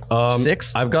doing this? Like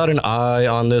 6? I've got an eye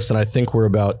on this, and I think we're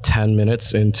about 10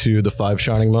 minutes into the 5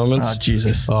 shining moments. Oh,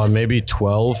 Jesus. Maybe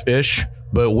 12-ish,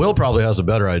 but Will probably has a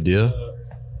better idea.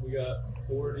 We got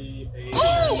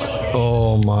 48.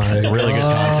 Oh my! It's really good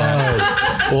content.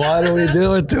 Why do we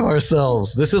do it to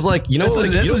ourselves? This is like, you know,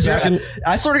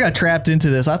 I sort of got trapped into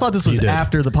this. I thought this was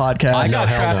after the podcast. I got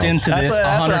trapped into this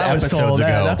 100 episodes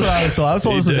ago. That's what I was told. I was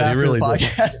told this was after the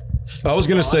podcast. I was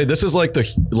gonna say this is like the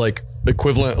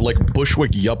equivalent, like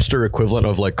Bushwick Yupster equivalent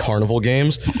of like carnival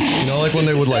games. You know, like when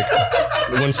they would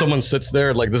when someone sits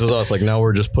there, like this is us. Like now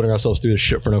we're just putting ourselves through this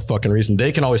shit for no fucking reason.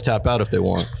 They can always tap out if they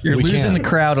want. You're losing the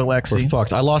crowd, Alexi. We're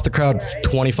fucked. I lost the crowd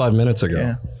 25 minutes ago.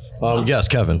 Yeah. Yes,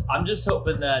 Kevin. I'm just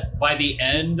hoping that by the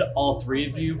end, all three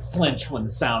of you flinch when the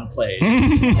sound plays.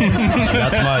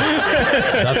 That's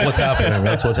what's happening.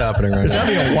 That's what's happening right now.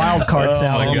 That'd be a wild card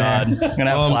sound. Oh my God. Man. I'm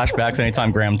gonna have flashbacks anytime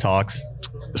Graham talks.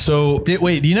 So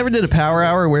wait, you never did a power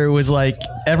hour where it was like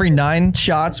every 9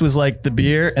 shots was like the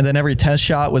beer and then every 10th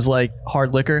shot was like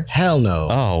hard liquor? Hell no.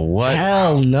 Oh, what?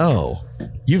 Hell no.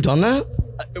 You've done that?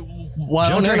 Well, I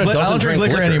don't drink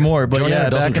liquor anymore, but yeah,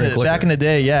 back in the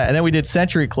day, yeah. And then we did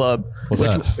Century Club. What's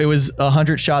that? It was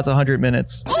 100 shots, 100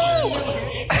 minutes.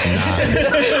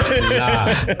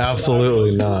 Nah,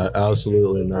 absolutely not.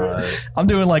 Absolutely not. I'm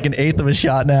doing like an eighth of a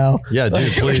shot now. Yeah,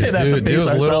 dude, please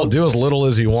do as little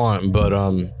as you want, but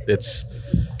it's.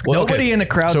 Well, nobody in the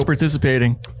crowd's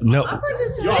participating. No. I'm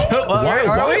participating.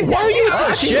 Why are you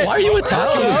attacking? Why are you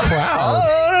attacking the crowd?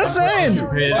 I'm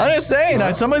just saying.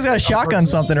 Somebody's got a shotgun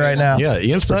something right now. Yeah,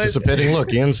 Ian's participating.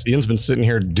 Look, Ian's been sitting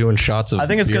here doing shots of. I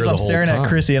think it's because I'm staring at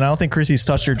Chrissy, and I don't think Chrissy's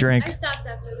touched her drink. I stopped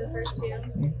after the first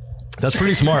few. That's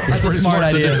pretty smart. That's a smart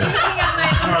idea.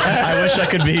 I wish I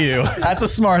could be you. That's a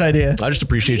smart idea. I just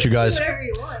appreciate you guys. Whatever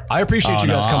you want. I appreciate you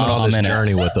guys coming on this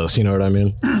journey with us. You know what I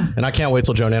mean? And I can't wait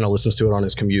till Nanna listens to it on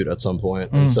his commute at some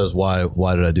point and says, "Why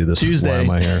did I do this? Tuesday. Why am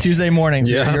I here?" Tuesday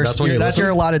mornings. Yeah, that's your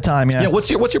allotted time. Yeah. Yeah. What's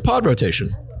your pod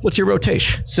rotation? What's your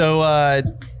rotation? So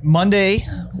Monday,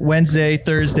 Wednesday,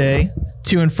 Thursday,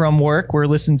 to and from work, we're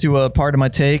listening to a part of my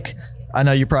take. I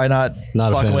know you're probably not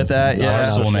fucking with that.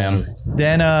 Yeah, Barstool, man.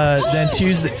 Then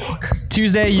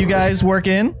Tuesday, you guys work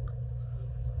in.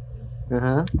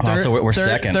 So we're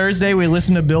second. Thursday, we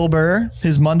listen to Bill Burr,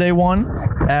 his Monday one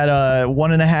at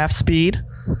 1.5 speed.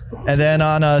 And then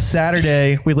on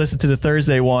Saturday, we listen to the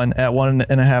Thursday one at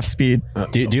 1.5 speed.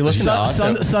 Do you listen to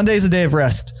us? Sunday's a day of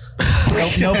rest.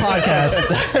 No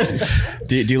podcast.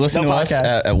 Do you listen to us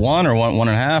at 1 or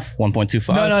 1.5,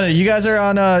 1.25? No. You guys are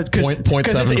on because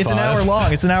it's an hour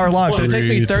long. It's an hour long, so it takes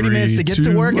me 30 minutes to get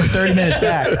to work and 30 minutes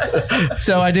back.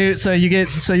 So I do. So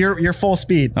you're full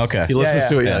speed. Okay. He listens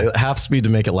to it half speed to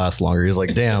make it last longer. He's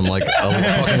like, damn, like I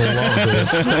fucking love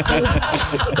this.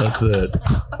 That's it.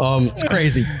 It's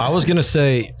crazy. I was gonna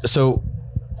say, so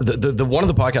the one of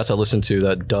the podcasts I listen to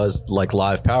that does like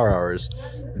live power hours,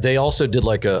 they also did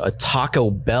like a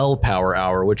Taco Bell power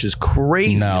hour, which is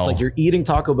crazy. No. It's like you're eating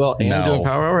Taco Bell and doing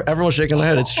power hour. Everyone's shaking their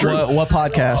head. It's true. What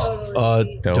podcast?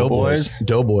 Doughboys.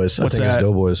 Doughboys. What's I think that? it's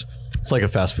Doughboys. It's like a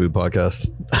fast food podcast.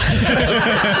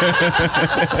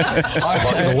 It's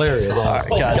fucking hilarious.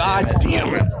 Honestly. God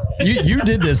damn it. You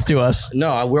did this to us.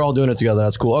 No, we're all doing it together.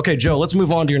 That's cool. Okay, Joe, let's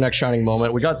move on to your next shining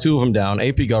moment. We got 2 of them down.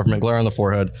 AP government, glare on the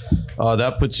forehead.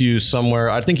 That puts you somewhere.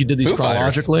 I think you did these Foo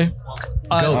chronologically.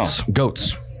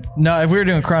 Goats. No, if we were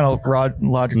doing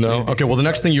chronologically. No. Okay. Well, the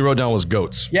next thing you wrote down was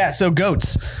goats. Yeah. So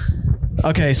goats.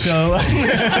 Okay. So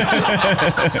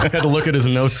had to look at his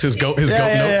notes. His goat notes.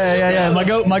 Yeah.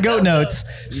 My goat notes.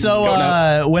 So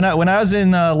when I was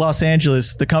in Los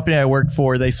Angeles, the company I worked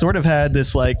for, they sort of had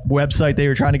this like website they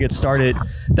were trying to get started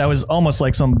that was almost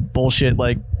like some bullshit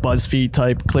like BuzzFeed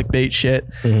type clickbait shit.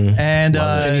 Mm-hmm. And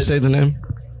can you say the name?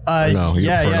 No,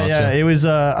 yeah. It was.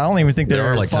 I don't even think they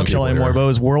were like functional anymore, but it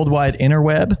was Worldwide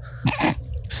Interweb.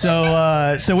 So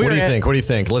we. What do you think? What do you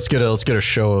think? Let's get a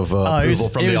show of approval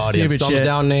from the audience. Thumbs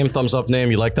down name, thumbs up name.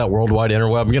 You like that Worldwide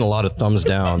Interweb? I'm getting a lot of thumbs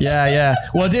downs. Yeah.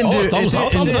 Well, it didn't do. Thumbs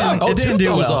up. It didn't do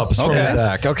thumbs well. up. From the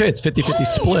back. Okay, it's 50-50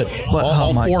 split. But,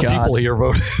 all my 4 God. people here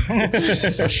voted.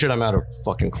 Shit, I'm out of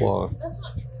fucking claw. That's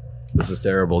not true. This is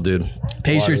terrible, dude.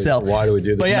 Pace yourself. Why do we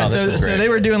do this? But yeah, so they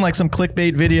were doing like some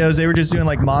clickbait videos. They were just doing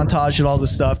like montage of all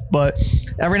this stuff. But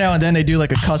every now and then they do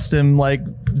like a custom like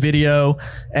video.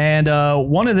 And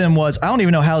one of them was, I don't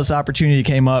even know how this opportunity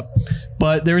came up,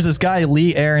 but there was this guy,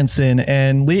 Lee Aronson.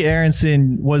 And Lee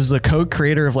Aronson was the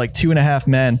co-creator of like 2.5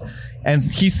 Men. And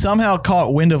he somehow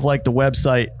caught wind of like the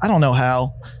website. I don't know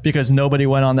how, because nobody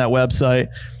went on that website.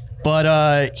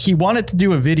 But he wanted to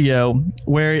do a video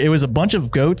where it was a bunch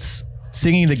of goats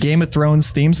singing the Game of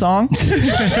Thrones theme song.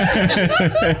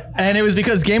 And it was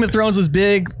because Game of Thrones was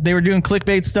big. They were doing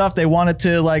clickbait stuff. They wanted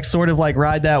to like sort of like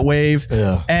ride that wave.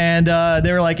 Yeah. And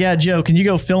they were like, yeah, Joe, can you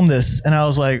go film this? And I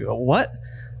was like, what?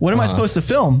 What am I supposed to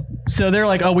film? So they're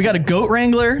like, oh, we got a goat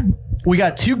wrangler we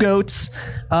got 2 goats,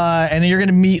 and then you're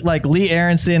gonna meet like Lee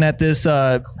Aronson at this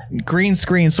green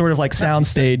screen sort of like sound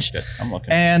stage. I'm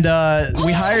looking. And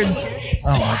we hired.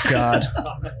 Oh my god,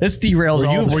 this derails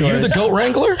all. Were you the goat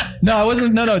wrangler? No, I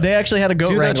wasn't. No, they actually had a goat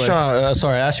Dude, wrangler.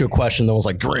 sorry, I asked you a question that was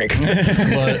like drink.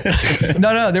 But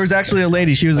No, there was actually a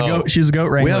lady. She was a goat. She was a goat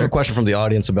wrangler. we have a question from the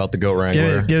audience about the goat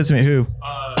wrangler. Give it to me. Who?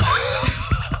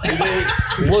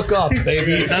 Look up,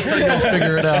 baby. That's how you'll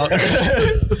figure it out.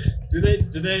 Do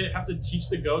they have to teach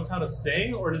the goats how to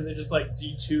sing, or do they just like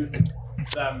detune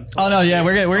them? Oh no, yeah,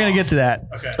 we're gonna get to that.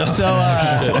 Okay. So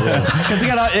because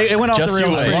it went off Just the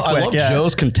rails you wait. pretty quick. I love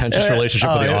Joe's contentious relationship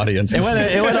with the audience. It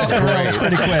went off the rails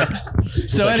pretty quick.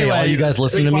 So Like, hey, anyway, all you guys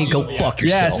listening to me, go fuck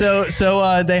yourself. yeah,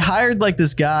 so they hired like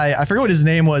this guy. I forget what his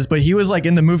name was, but he was like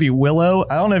in the movie Willow.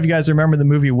 I don't know if you guys remember the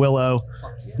movie Willow.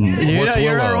 What's You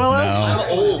remember Willow? I'm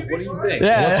old. What do you think?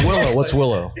 Yeah. What's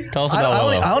Willow? Tell us I about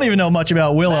Willow. don't even know much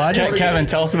about Willow. I just Kevin,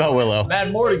 tell us about Willow.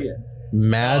 Mad Mortigan.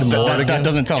 Mad Mortigan. That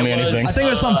doesn't tell me anything. I think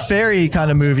it was some fairy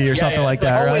kind of movie or something like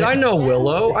that, Oh, wait, right? I know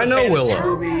Willow. I know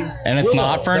Willow. And it's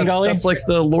not Fern Gully? That's like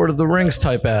the Lord of the Rings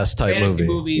type Fantasy movie.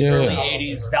 movie, early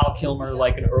 80s. Val Kilmer,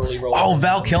 like an early role. Oh,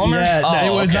 Val Kilmer? Yeah, Oh,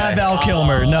 it was okay. not Val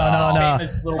Kilmer. No.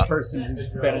 Famous little person who's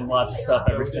been in lots of stuff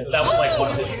ever since. That was like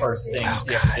one of his first things.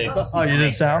 You have to dig. Oh, you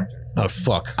did sound? Oh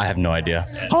fuck! I have no idea.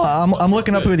 Hold on, I'm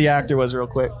looking up who the actor was real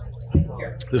quick.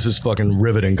 This is fucking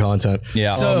riveting content. Yeah.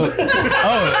 So,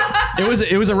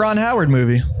 it was a Ron Howard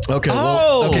movie. Okay.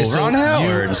 Ron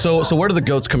Howard. So where do the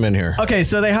goats come in here? Okay,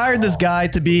 so they hired this guy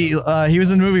to be. He was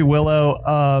in the movie Willow,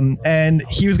 and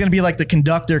he was going to be like the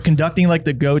conductor, conducting like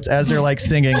the goats as they're like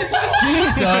singing.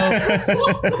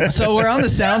 So we're on the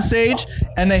soundstage,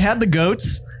 and they had the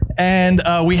goats. And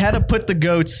we had to put the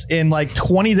goats in like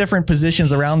 20 different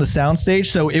positions around the soundstage,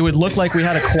 so it would look like we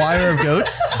had a choir of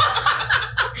goats.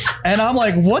 And I'm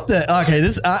like, what the? Okay,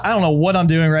 I don't know what I'm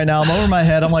doing right now. I'm over my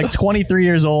head. I'm like 23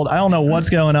 years old. I don't know what's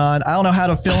going on. I don't know how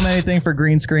to film anything for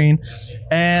green screen.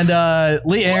 And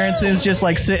Lee Aronson's just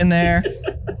like sitting there.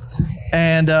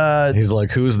 And He's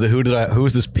like, who's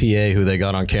this PA who they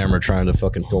got on camera trying to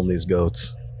fucking film these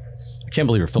goats? I can't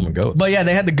believe you're filming goats. but yeah,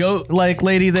 they had the goat like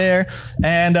lady there,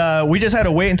 and we just had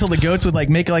to wait until the goats would like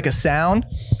make like a sound,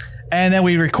 and then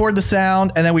we record the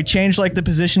sound, and then we changed like the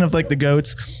position of like the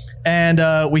goats. And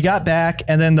we got back,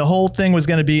 and then the whole thing was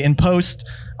going to be in post.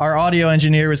 Our audio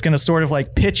engineer was going to sort of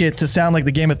like pitch it to sound like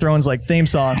the Game of Thrones like theme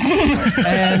song,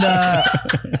 and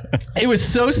it was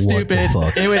so stupid.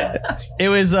 It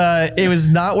was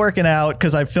not working out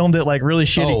because I filmed it like really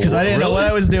shitty because I didn't know what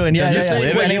I was doing. Yeah, Does this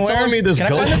live Wait, anywhere? you're telling me this Can I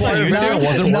goat find this on player video YouTube?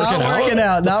 wasn't not working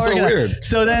out. That's Not working so out. weird.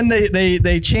 So then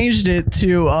they changed it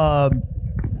to I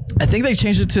think they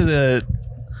changed it to the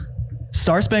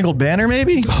Star Spangled Banner,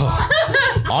 maybe.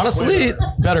 Honestly,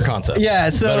 better concept. Yeah,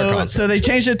 so they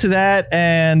changed it to that,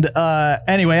 and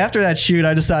anyway, after that shoot,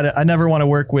 I decided I never want to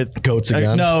work with Goats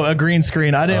again? a green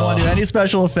screen. I didn't want to do any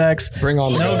special effects. Bring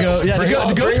on the goats. goat. Yeah,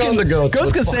 the goats bring on the goats. Goats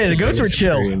with can say the fucking goats were green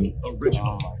chill. screen.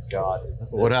 Oh my God. Is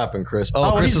this What happened, Chris?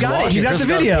 Oh, Chris he's is got it. watching. He's got Chris the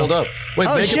has it video. pulled up. Wait,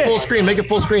 Oh, make shit. it full screen. Make it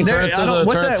full screen. Turn it to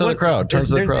the crowd. Turn it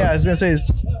to the crowd. Yeah, I was gonna say.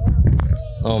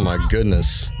 Oh my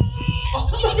goodness.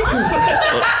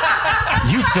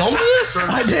 You filmed this?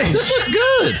 I did. This looks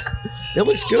good. It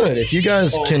looks good. If you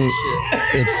guys can,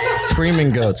 it's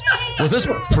screaming goats. Was this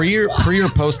pre or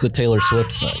post the Taylor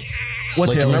Swift thing? What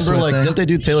Like, Taylor remember, Swift like, thing? didn't they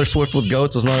do Taylor Swift with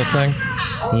goats? Was not a thing?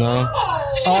 No.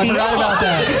 Oh, I forgot about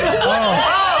that.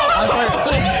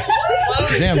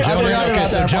 Damn, Joe forgot Nanna. Okay, about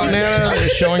so that Joe part. Nanna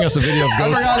is showing us a video of I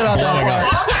goats. forgot about blowing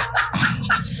that up.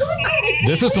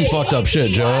 This is some fucked up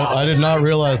shit, Joe. I did not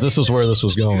realize this was where this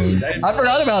was going. I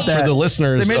forgot about that. For the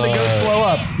listeners, they made the goats blow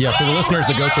up. Yeah, for the listeners,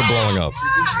 the goats are blowing up.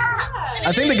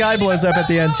 I think the guy blows up at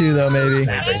the end too, though. Maybe.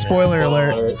 Spoiler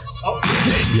alert.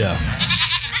 Yeah.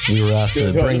 We were asked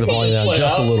to bring the volume down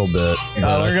just a little bit. but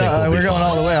I think we'll be We're going fine.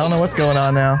 all the way. I don't know what's going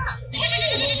on now.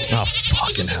 Oh,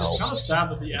 fucking hell. Kind of sad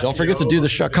that the Don't forget to do the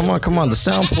shot. Come on. The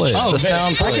sound played. Oh, the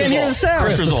sound I played. can't hear the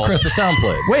sound. Chris, the sound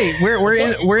played. Wait,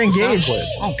 we're engaged. Sound played.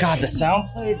 Oh God, the sound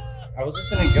played. I was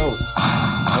listening to goats.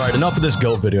 All right, enough of this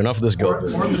goat video.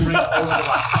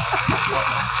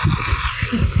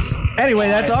 Anyway,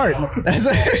 that's art. That's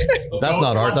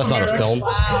not art. That's not a film.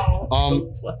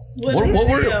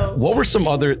 What were some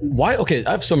other? Why? Okay,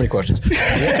 I have so many questions.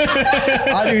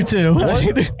 I do too.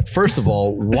 First of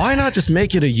all, why not just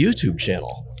make it a YouTube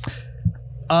channel?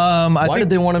 Why did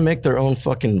they want to make their own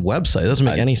fucking website? It doesn't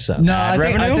make any sense. No,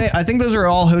 I think those are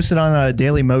all hosted on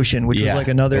Daily Motion, which was like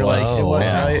another like. Oh, it was,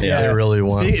 wow. right? Yeah, they really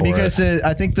went for because it.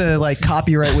 I think the like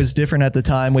copyright was different at the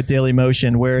time with Daily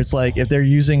Motion, where it's like if they're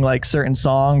using like certain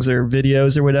songs or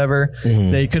videos or whatever,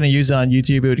 they couldn't use it on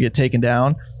YouTube; it would get taken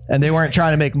down. and they weren't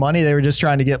trying to make money. They were just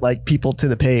trying to get like people to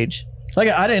the page. Like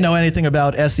I didn't know anything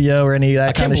about SEO or any of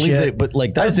that kind of shit. I can't believe but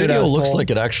like that video looks like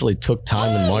it actually took time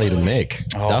and money to make.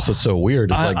 That's what's so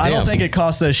weird. It's I don't think it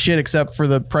cost us shit except for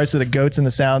the price of the goats in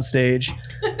the sound stage.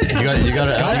 You got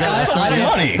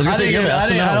money.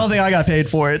 I don't think I got paid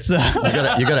for it. So you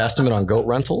got an estimate on goat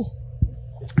rental?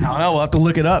 I don't know. We'll have to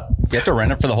look it up. Do you have to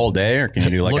rent it for the whole day, or can you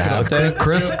do like a half day?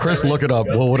 Chris, look it up.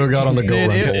 Well, what do we got on the goat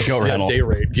rental? Goat rental. Day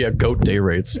rate. Yeah, goat day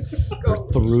rates. They're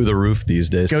through the roof these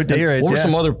days. Goat day rates. What were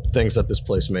some other things that this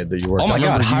place made that you worked on? Oh my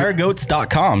God,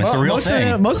 hiregoats.com. It's a real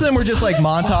thing. Most of them were just like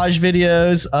montage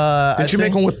videos. Did you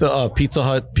make one with the Pizza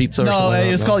Hut pizza? Or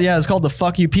something it's called the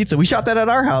Fuck You Pizza. We shot that at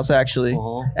our house actually,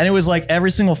 and it was like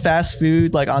every single fast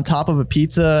food like on top of a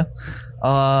pizza.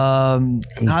 I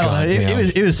don't know.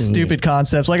 It was stupid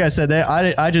concepts. Like I said,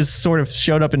 I just sort of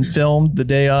showed up and filmed the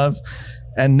day of,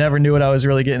 and never knew what I was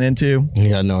really getting into. You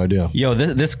got no idea. Yo,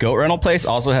 this goat rental place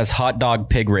also has hot dog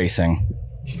pig racing.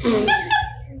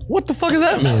 What the fuck does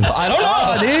that mean? I don't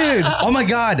know, dude. Oh my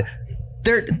God.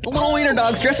 They're little wiener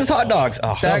dogs dressed as hot dogs.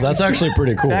 Oh, that's actually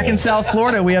pretty cool. Back in South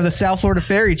Florida, we have the South Florida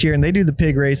Fair each year, and they do the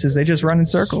pig races. They just run in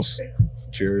circles.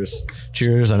 Cheers.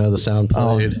 I know the sound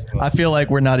played. I feel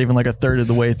like we're not even like a third of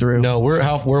the way through. No, where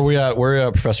are we at? Where are you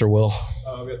at, Professor Will?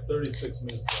 We got 36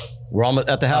 minutes left. We're almost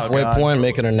at the halfway point.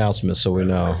 Make an announcement so we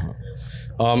know.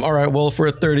 All right. Well, if we're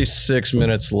at 36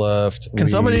 minutes left, can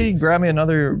somebody grab me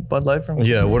another Bud Light from?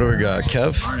 Yeah. What do we got,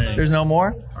 Kev? There's no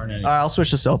more. I'll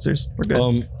switch to seltzers. We're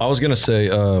good. I was gonna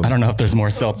say. I don't know if there's more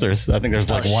seltzers. I think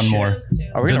there's like one more.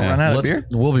 Are we gonna run out of beer?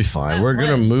 We'll be fine. We're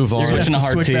gonna move on. Switching to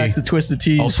hard switch tea. back to Twisted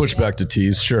Teas. I'll switch back to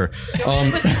teas. Sure.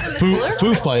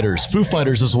 Foo Fighters. Foo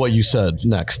Fighters is what you said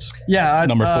next. Yeah.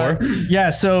 Number 4.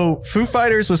 Yeah. So Foo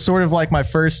Fighters was sort of like my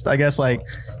first, I guess, like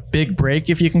big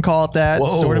break, if you can call it that.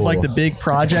 Whoa. Sort of like the big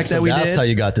project that we did. That's how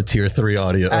you got to tier 3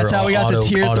 audio. That's how we got to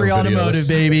tier 3 automotive,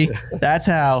 baby. That's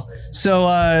how.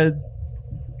 So,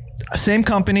 same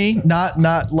company,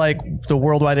 not like the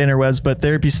worldwide interwebs, but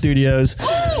Therapy Studios.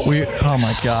 Oh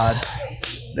my God.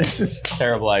 This is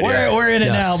terrible idea. We're in it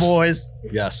now, boys.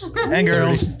 Yes. And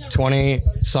girls. 20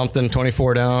 something,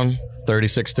 24 down,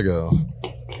 36 to go.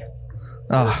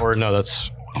 Or no, that's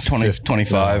 20,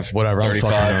 25, whatever.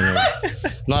 35.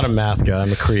 Not a math guy.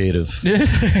 I'm a creative.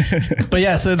 But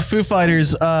yeah, so the Foo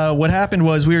Fighters, what happened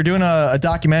was we were doing a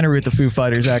documentary with the Foo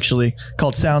Fighters actually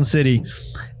called Sound City.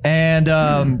 And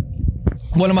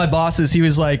one of my bosses, he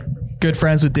was like good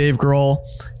friends with Dave Grohl.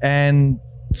 And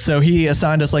so he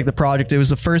assigned us like the project. It was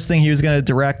the first thing he was going to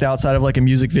direct outside of like a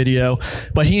music video,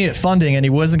 but he needed funding and he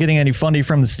wasn't getting any funding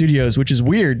from the studios, which is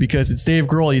weird because it's Dave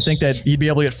Grohl. You think that he'd be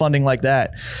able to get funding like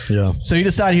that. Yeah. So he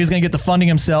decided he was going to get the funding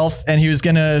himself and he was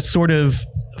going to sort of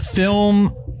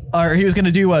film, or he was going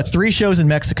to do 3 shows in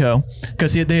Mexico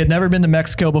because they had never been to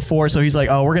Mexico before. So he's like,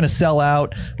 oh, we're going to sell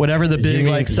out whatever the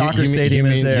big soccer stadium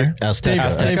is there. Azteca.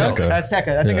 I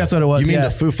think that's what it was. You mean the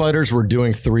Foo Fighters were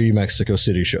doing 3 Mexico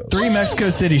City shows? 3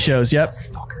 Mexico City shows. Yep.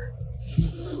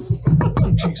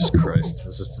 Jesus Christ.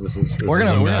 This is we're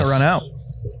gonna run out.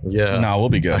 Yeah. No, we'll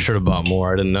be good. I should have bought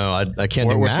more. I didn't know. I can't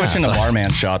do We're math. switching to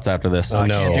barman shots after this. I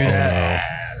can't do that.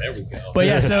 There we go. But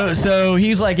yeah, so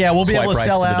he's like, yeah, we'll be able to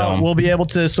sell out. We'll be able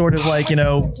to sort of like,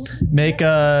 make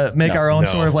our own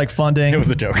sort of like funding. It was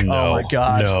a joke. Oh my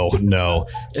God. No.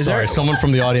 Sorry, someone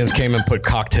from the audience came and put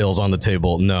cocktails on the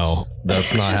table. No,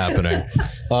 that's not happening.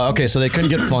 Okay, so they couldn't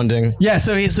get funding. Yeah,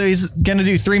 so he's gonna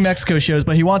do 3 Mexico shows,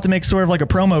 but he wanted to make sort of like a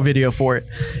promo video for it,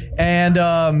 and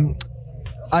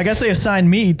I guess they assigned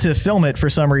me to film it for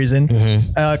some reason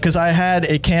because I had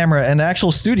a camera and the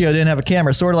actual studio didn't have a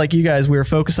camera. Sort of like you guys, we were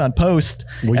focused on post.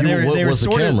 Well, and what was the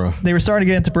camera? They were starting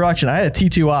to get into production. I had a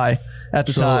T2i at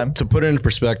the time. To put it in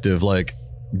perspective, like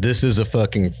this is a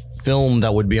fucking film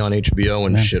that would be on HBO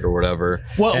and shit or whatever.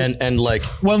 Well, and like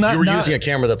you were using a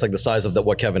camera that's like the size of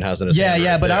what Kevin has in his hand.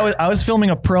 Yeah, but I was filming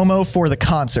a promo for the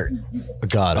concert.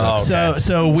 Got it. Okay.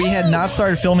 So we had not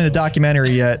started filming the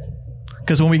documentary yet.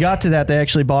 Because when we got to that, they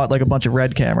actually bought like a bunch of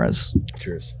red cameras.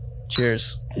 Cheers.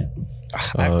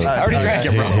 I already drank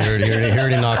it, bro. He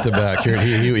already knocked it back.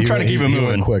 He trying to keep it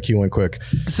moving. He went quick.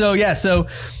 So yeah,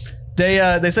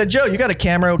 they said, Joe, you got a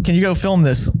camera? Can you go film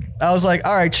this? I was like,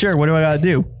 all right, sure. What do I got to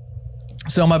do?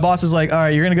 So my boss is like, all right,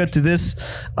 you're going to go to this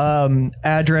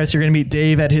address. You're going to meet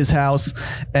Dave at his house.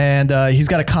 And he's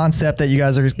got a concept that you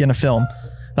guys are going to film.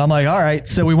 And I'm like, all right.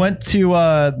 So we went to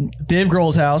Dave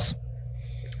Grohl's house.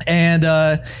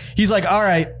 And he's like, all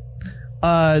right,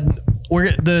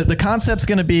 the concept's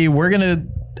going to be, we're going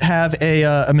to have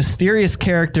a mysterious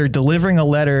character delivering a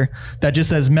letter that just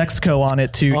says Mexico on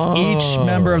it to each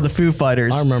member of the Foo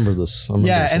Fighters. I remember this.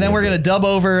 Yeah, and then we're gonna dub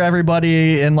over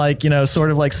everybody in like, you know,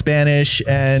 sort of like Spanish,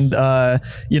 and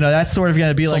you know, that's sort of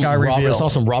gonna be like our reveal. It's all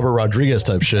some Robert Rodriguez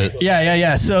type shit.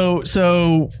 Yeah.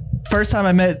 So first time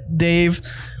I met Dave,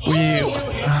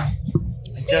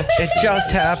 it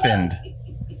just happened.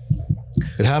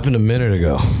 It happened a minute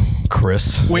ago,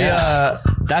 Chris.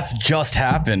 That's just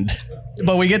happened.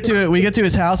 But we get to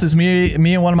his house. It's me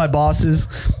and one of my bosses,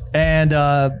 and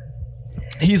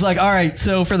he's like, all right,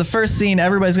 so for the first scene,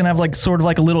 everybody's gonna have like sort of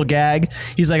like a little gag.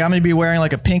 He's like, I'm gonna be wearing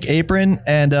like a pink apron,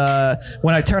 and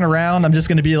when I turn around, I'm just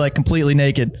gonna be like completely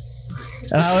naked.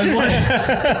 And I was like,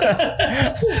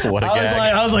 What a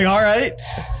gag. I was like, all right.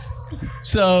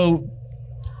 So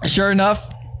sure enough,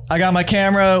 I got my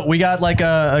camera. We got like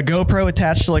a GoPro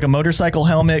attached to like a motorcycle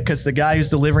helmet, because the guy who's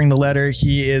delivering the letter,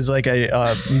 he is like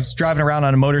he's driving around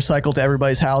on a motorcycle to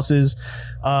everybody's houses.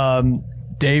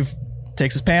 Dave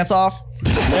takes his pants off.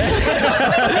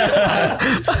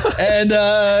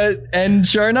 and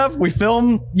sure enough, we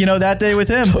film, you know, that day with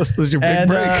him. This is your big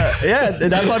break. Yeah,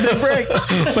 that's my big break.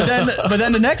 But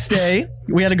then the next day,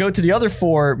 we had to go to the other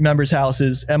 4 members'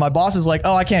 houses, and my boss is like,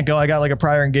 "Oh, I can't go. I got like a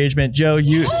prior engagement. Joe,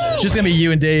 it's just gonna be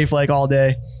you and Dave like all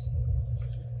day."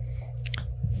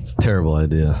 It's a terrible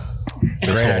idea.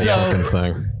 Great Fucking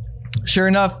thing. Sure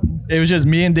enough, it was just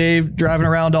me and Dave driving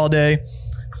around all day,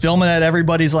 filming at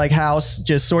everybody's like house,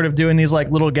 just sort of doing these like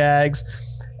little gags.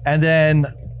 And then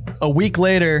a week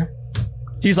later,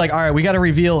 he's like, all right, we got to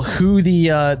reveal who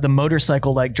the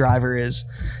motorcycle like driver is.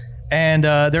 And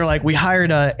they're like, we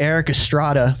hired Eric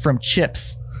Estrada from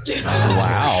Chips.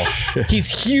 Wow.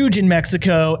 He's huge in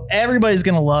Mexico. Everybody's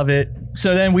going to love it.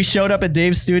 So then we showed up at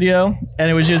Dave's studio, and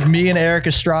it was just me and Eric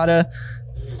Estrada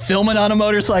filming on a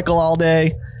motorcycle all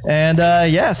day. And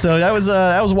yeah, so that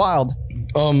was wild.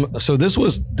 So this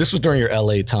was during your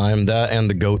LA time. That and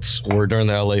the goats were during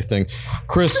the LA thing.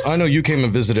 Chris, I know you came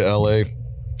and visited LA,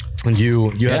 and you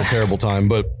had a terrible time,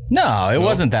 but No, it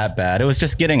wasn't that bad. It was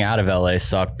just getting out of LA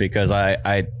sucked, because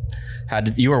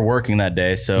you were working that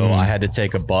day, so I had to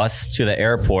take a bus to the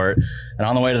airport, and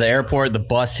on the way to the airport, the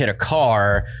bus hit a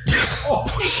car,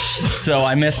 so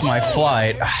I missed my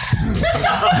flight.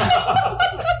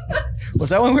 Was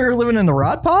that when we were living in the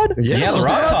Rod Pod? Yeah, the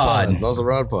Rod Pod. That was the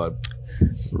Rod Pod.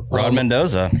 Rod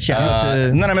Mendoza. Shout out to-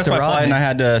 and then I missed to my Rod. flight, and I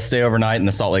had to stay overnight in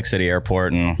the Salt Lake City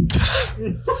airport. And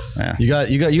You got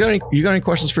any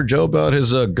questions for Joe about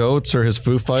his goats or his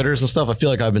Foo Fighters and stuff? I feel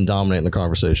like I've been dominating the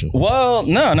conversation. well,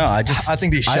 no, I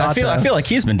think these shots I feel like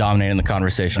he's been dominating the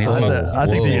conversation. He's the I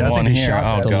think these here.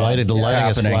 shots Oh, The are- God. lighting It's is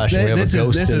happening. flashing. We have This a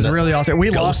ghost is really off there. We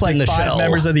ghost lost like in the 5 shell.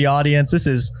 members of the audience.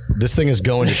 This thing is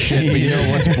going to shit. But you know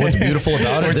what's beautiful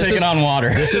about it? We're This taking is- on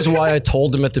water. This is why I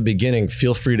told him at the beginning,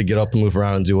 feel free to get up and move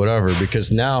around and do whatever,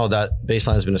 because now that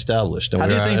baseline has been established. And How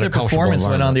do you we're think in a the comfortable performance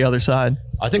went on the environment. other side?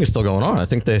 I think it's still going on. I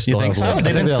think they still think have so? like,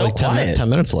 They've been so 10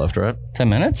 minutes left, right? 10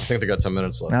 minutes? I think they got 10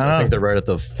 minutes left. I don't I know. think they're right at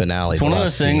the finale. It's one of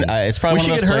those things. It's probably We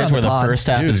one of should those get her plays on where the the pod. first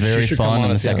half Dude, is she very should come fun on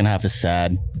and the us, yeah. second half is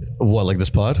sad. What, like this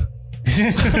pod?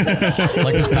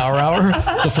 Like this power hour?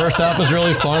 The first half is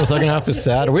really fun. The second half is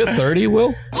sad. Are we at 30,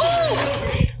 Will?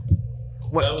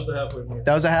 That was the halfway point.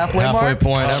 That was a halfway Halfway mark?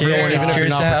 point. Everyone, even if you're Cheers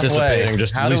not to halfway. participating,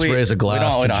 just How at do least we- raise a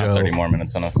glass we to don't have Joe. 30 more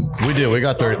minutes on us. We do. We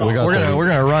got 30. We got 30. We're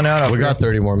gonna run out. We got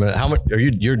 30 more minutes. How much are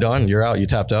you? You're done. You're out. You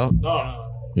tapped out. No.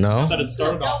 No. I said it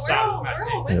started off sad with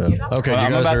Matt King. Yeah. Okay, Well, you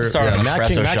I'm guys about are. to start on Matt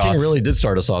King. espresso Matt King shots. really did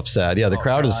start us off sad. Yeah, the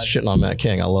crowd is shitting on Matt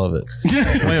King. I love it.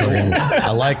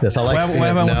 I like this. I like. What seeing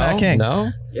happened it. with Matt King?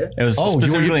 No. It was Oh,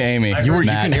 specifically Amy. You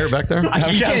Matt. can hear it back there. You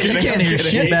can't hear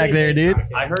shit back there, dude.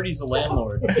 I heard he's a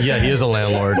landlord. Yeah, he is a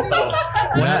landlord.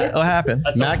 What happened?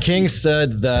 That's Matt all. King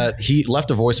said that he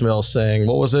left a voicemail saying,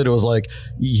 what was it? It was like,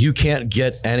 you can't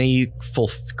get any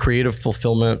creative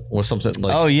fulfillment or something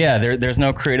like. Oh yeah, there's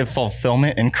no creative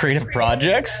fulfillment in creative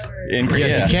projects.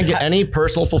 Yeah, you can't get any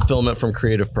personal fulfillment from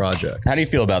creative projects. How do you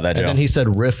feel about that, Joe? And then he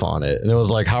said riff on it. And it was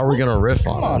like, how are we going to riff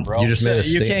on on, it? bro. You just made a You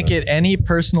statement. can't get any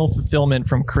personal fulfillment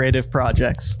from creative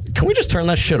projects. Can we just turn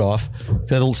that shit off?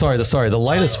 Sorry, the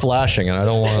light is flashing and I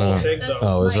don't want to. Take those.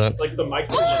 Oh, is that? It's like the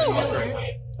mics are right now.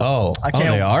 Oh,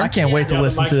 they are? I can't wait to Yeah,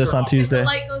 listen the to this mics are on off. If Tuesday. the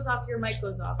light goes off, your mic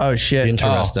goes off. Oh shit!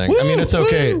 interesting. I mean, it's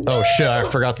okay. Oh shit, I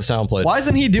forgot the sound plate. Why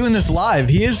isn't he doing this live?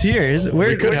 He is here. Where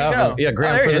We could have him. Yeah,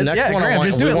 Graham, there for he the is. next Yeah, one, Graham,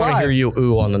 just do we it want to live. hear you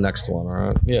ooh on the next one, all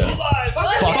right? Yeah.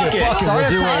 Fuck it. Start We'll a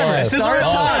do it timer. live. Start a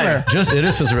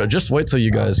timer. Just wait till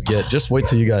you guys get. Just wait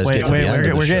till you guys Wait, get to the end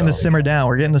of the we're getting show. to simmer down.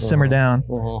 We're getting to simmer down.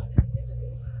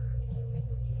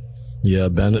 Yeah,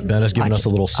 Ben has given us a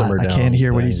little simmer down. I can't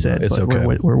hear what he thing, said. It's but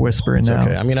okay. We're whispering It's now.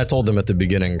 okay. I mean, I told them at the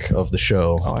beginning of the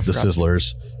show, the forgot.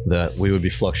 Sizzlers, that we would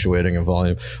be fluctuating in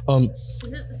volume.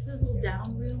 Is it the sizzle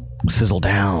down reel? Sizzle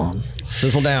down.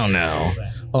 Sizzle down now.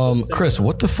 Chris,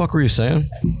 what the fuck were you saying?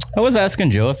 I was asking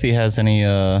Joe if he has any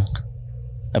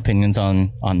opinions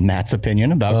on Matt's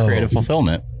opinion about creative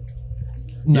fulfillment.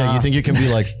 Yeah, you think you can be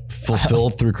like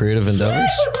fulfilled through creative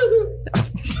endeavors?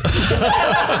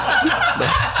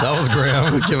 That was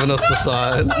Graham giving us the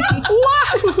side.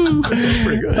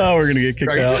 Pretty good. Oh, we're gonna get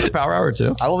kicked out. Power hour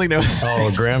too. I only know.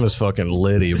 Oh, Graham is fucking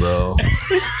litty, bro.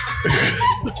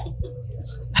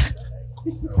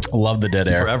 Love the dead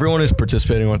For air. everyone who's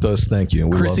participating with us, thank you.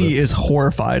 We Chrissy love it. is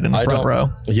horrified in the front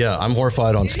row. Yeah, I'm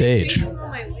horrified on stage.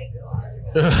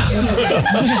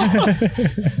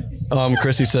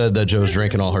 Chrissy said that Joe's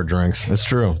drinking all her drinks. It's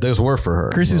true. Those were for her.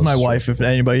 Chrissy's my wife. If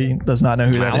anybody does not know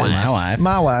who that is, My wife.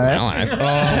 My wife.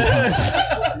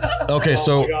 Okay,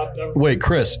 so wait,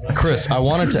 Chris, I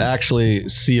wanted to actually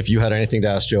see if you had anything to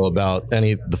ask Joe about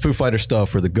the Foo Fighter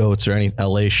stuff or the goats or any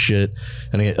LA shit,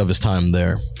 any of his time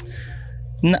there.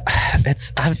 No,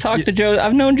 I've talked to Joe.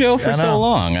 I've known Joe for so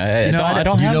long. I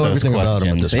don't have those everything about him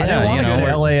at questions. this point. I didn't want to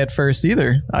go to LA at first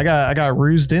either. I got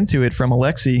rused into it from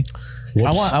Alexi.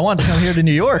 I want to come here to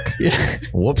New York.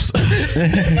 Whoops.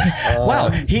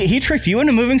 Wow, he tricked you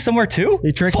into moving somewhere too?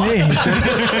 He tricked me.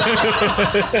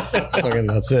 Fucking,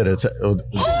 that's it.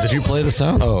 Did you play the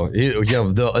sound? Oh,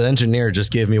 yeah. The engineer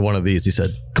just gave me one of these. He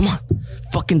said, "Come on,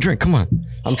 fucking drink. Come on."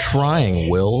 I'm trying,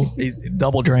 Will. He's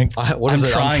double drink. What is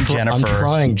it? Trying, Jennifer. I'm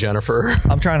trying, Jennifer.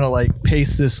 I'm trying to like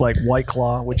paste this like White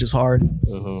Claw, which is hard.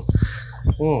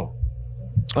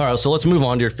 All right, so let's move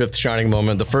on to your fifth shining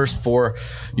moment. The first four,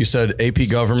 you said AP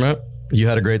government. You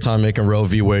had a great time making Roe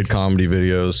v. Wade comedy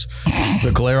videos.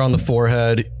 The glare on the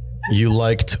forehead. You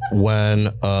liked when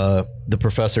the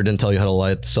professor didn't tell you how to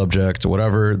light the subject or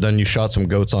whatever. Then you shot some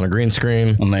goats on a green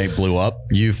screen. And they blew up.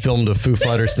 You filmed a Foo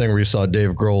Fighters thing where you saw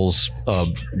Dave Grohl's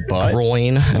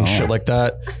groin and shit like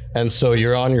that. And so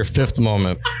you're on your fifth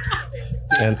moment.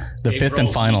 And the fifth and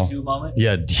final.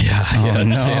 Yeah. Oh,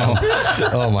 no. Damn.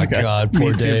 Oh my God,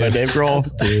 poor Me Too Dave. by Dave Grohl.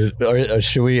 Dude,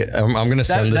 should we? I'm gonna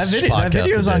send this podcast. That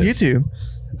video's to on Dave. YouTube.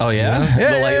 Oh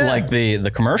yeah, like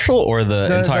the commercial or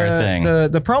the entire thing.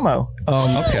 The promo.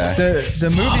 Okay. The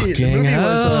movie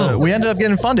was. We ended up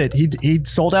getting funded. He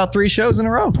sold out 3 shows in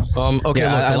a row. Okay.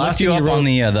 Yeah, I looked you up on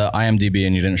the IMDb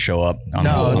and you didn't show up.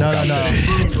 No.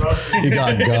 You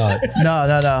got.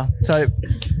 No. So.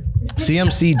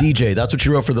 CMC DJ. That's what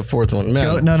you wrote for the fourth one.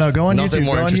 Man, go on nothing YouTube.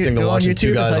 more interesting than watching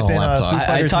two guys on a laptop.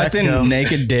 I typed in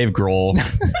naked Dave Grohl.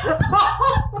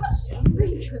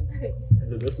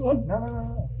 Is it this one?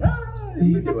 No.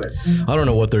 You do it. I don't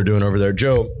know what they're doing over there.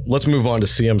 Joe, let's move on to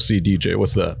CMC DJ.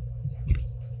 What's that?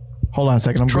 Hold on a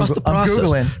second. Trust the process. I'm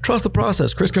Googling. Trust the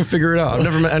process. Chris can figure it out. I've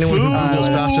never met anyone who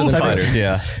Googles faster than fighters.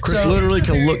 Yeah. Chris literally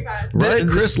can look. Right?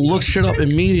 Chris looks shit up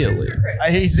immediately.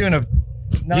 He's doing a.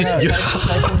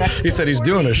 He said he's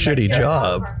doing a shitty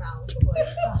job.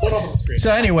 So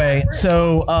anyway,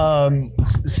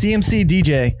 CMC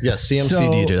DJ. Yes, CMC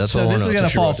DJ. That's all I know. This is gonna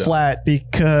fall flat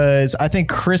because I think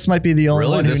Chris might be the only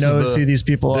one who knows who these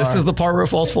people are. This is the part where it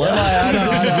falls flat. I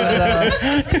know.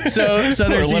 So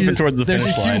there's towards the these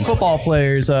finish line. 2 football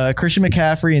players, Christian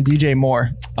McCaffrey and DJ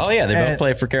Moore. Oh yeah, they both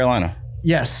play for Carolina.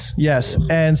 Yes,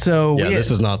 and so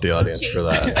this is not the audience for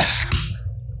that.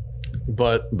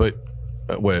 But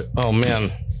wait, oh man,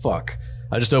 fuck.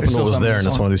 I just opened what was there, and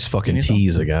it's one of these fucking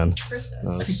teas again.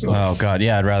 Oh god,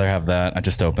 yeah, I'd rather have that. I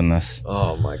just opened this.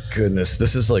 Oh my goodness,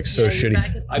 this is like so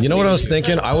shitty. You know what I was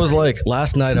thinking? I was like,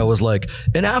 last night I was like,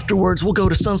 and afterwards we'll go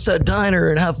to Sunset Diner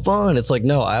and have fun. It's like,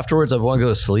 no, afterwards I want to go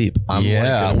to sleep. We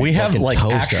have like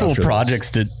actual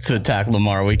projects to tackle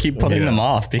tomorrow. We keep putting them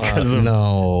off because of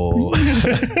no,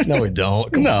 we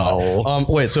don't. No.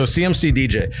 Wait, so CMC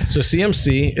DJ. So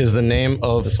CMC is the name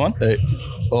of this one.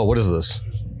 What is this?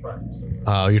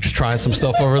 You're just trying some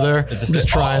stuff over there? Just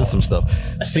trying some stuff.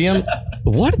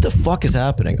 What the fuck is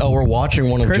happening? Oh, we're watching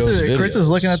one of Joe's videos. Chris is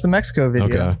looking at the Mexico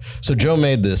video. Okay. So Joe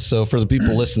made this. So for the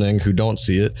people listening who don't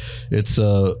see it, it's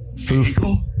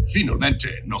Finalmente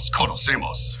nos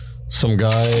conocemos. some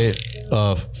guy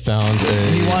found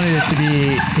a... He wanted it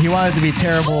to be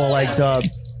terrible, like dub.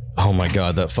 Oh my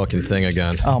God, that fucking thing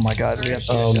again. Oh my God, we have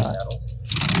to shot.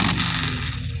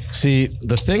 See,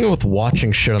 the thing with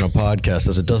watching shit on a podcast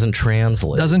is it doesn't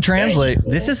translate. This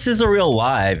is Sizzle Real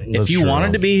Live. If you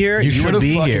wanted to be here, you should would have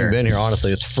be fucking here. been here.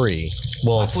 Honestly, it's free.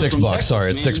 Well, it's $6.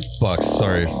 Sorry, it's $6.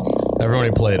 Sorry, everyone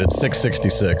who played, it's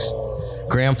 $6.66.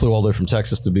 Graham flew all the way from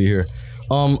Texas to be here.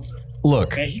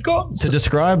 Look, to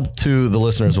describe to the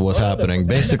listeners of what's happening,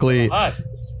 basically,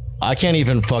 I can't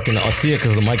even fucking I'll see it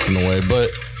because the mic's in the way, but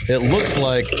it looks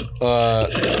like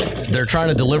they're trying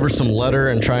to deliver some letter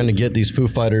and trying to get these Foo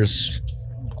Fighters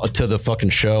to the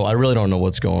fucking show. I really don't know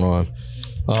what's going on.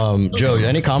 Joe,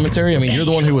 any commentary? I mean, you're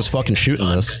the one who was fucking shooting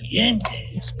this.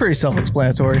 It's pretty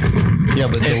self-explanatory. Yeah,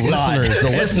 but the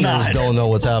listeners don't know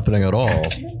what's happening at all.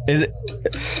 Is it?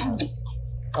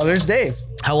 Oh, there's Dave.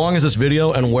 How long is this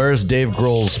video, and where's Dave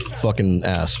Grohl's fucking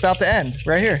ass? About to end,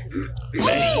 right here. God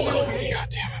damn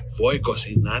it. Voy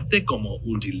cocinarte como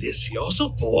un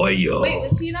delicioso pollo. Wait,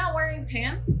 was he not wearing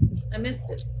pants? I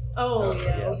missed it. Oh,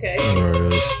 yeah, okay. There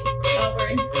it is. Not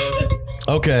wearing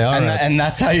Okay, all right. And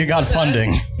that's how you got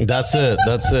funding. That's it.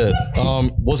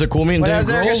 Was it cool meeting Dave That was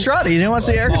Eric Grohl? Estrada. You didn't want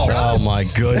to see Eric Estrada? Oh my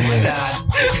goodness.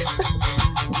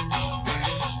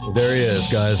 There he is,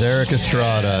 guys. Eric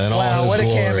Estrada and all his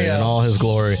glory. And all his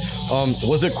glory.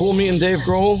 Was it cool meeting Dave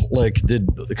Grohl? Like,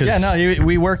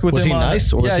 we worked with him. Was he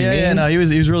nice? Or was he mean? Yeah. No, he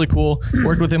was really cool.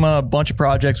 Worked with him on a bunch of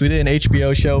projects. We did an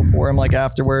HBO show for him, like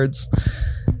afterwards.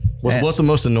 What's the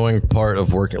most annoying part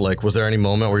of working? Like, was there any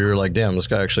moment where you were like, "Damn, this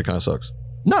guy actually kind of sucks"?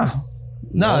 No.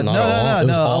 A lot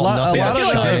of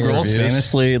Dave Grohl's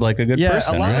famously like a good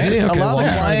person. A lot of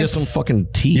clients trying to get some fucking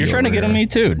tea. You're trying to get him me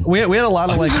too. We had a lot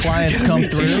of like clients come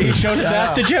through. He showed his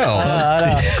ass to Joe.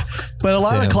 But a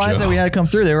lot of clients that we had come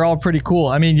through, they were all pretty cool.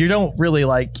 I mean, you don't really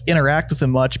like interact with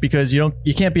them much because you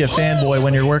can't be a fanboy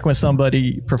when you're working with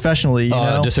somebody professionally. You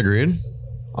know? Disagreed.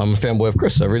 I'm a fanboy of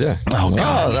Chris every day. Oh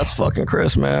God, that's fucking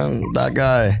Chris, man. That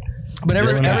guy. But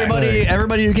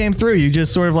everybody who came through, you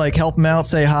just sort of like help them out,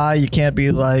 say hi. You can't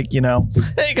be like,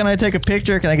 hey, can I take a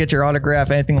picture? Can I get your autograph?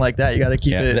 Anything like that. You got to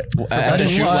keep it. At the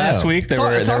shoot last week,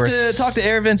 talk to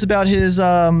Air Vince about his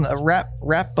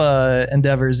rap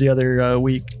endeavors the other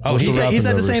week. Oh, he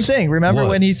said the same thing. Remember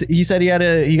when he said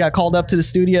he got called up to the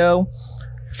studio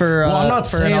for? Well, I'm not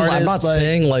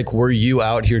saying like were you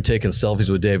out here taking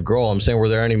selfies with Dave Grohl? I'm saying were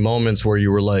there any moments where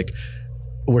you were like,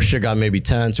 where shit got maybe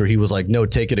tense, or he was like, no,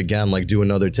 take it again, like do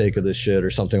another take of this shit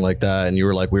or something like that, and you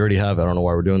were like, we already have it, I don't know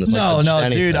why we're doing this. No,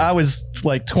 dude, I was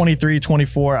like 23,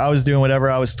 24, I was doing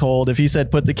whatever I was told. If he said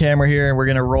put the camera here and we're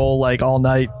gonna roll like all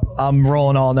night, I'm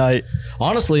rolling all night.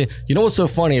 Honestly, you know what's so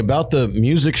funny about the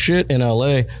music shit in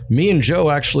LA? Me and Joe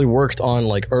actually worked on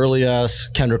like early ass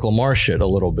Kendrick Lamar shit a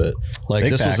little bit. Like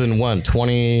Big this facts. Was in when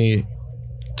 2012.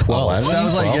 That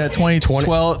was like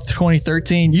 2012,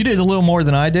 2013. You did a little more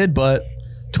than I did, but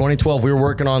 2012, we were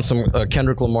working on some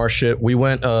Kendrick Lamar shit. We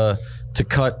went to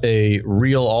cut a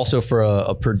reel also for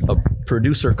a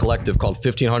producer collective called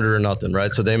 1500 or Nothing,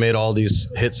 right? So they made all these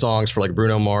hit songs for like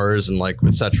Bruno Mars and like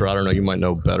etc. I don't know, you might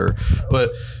know better.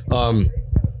 But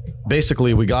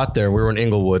basically we got there, we were in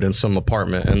Inglewood in some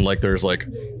apartment, and like there's like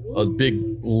a big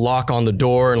lock on the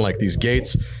door and like these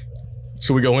gates.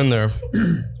 So we go in there.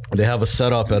 They have a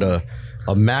setup at a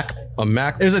Mac.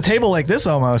 It was a table like this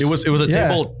almost. It was a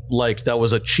table like that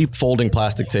was a cheap folding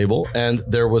plastic table, and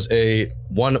there was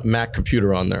one Mac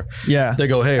computer on there. Yeah. They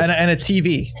go, hey, and a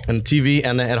TV. And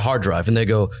they had a hard drive, and they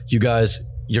go, you guys,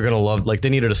 you're gonna love. Like they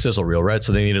needed a sizzle reel, right?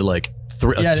 So they needed like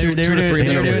two to 3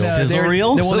 minute reel. Sizzle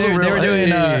reel. Well, they were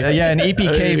doing an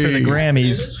EPK for the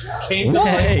Grammys.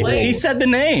 Hey, he said the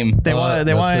name. They wanted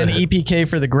an EPK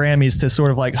for the Grammys to sort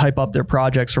of like hype up their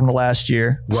projects from the last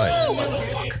year. Right.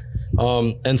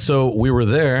 And so we were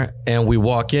there, and we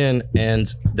walk in,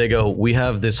 and they go, we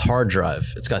have this hard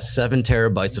drive. It's got 7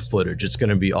 terabytes of footage. It's going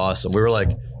to be awesome. We were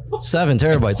like, 7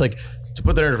 terabytes. Like, to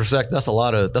put that into perspective, that's a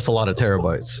lot of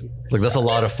terabytes. Like, that's a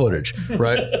lot of footage,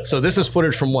 right? So this is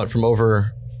footage from what? From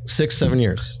over 6-7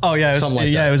 years. Oh yeah,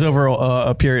 it was over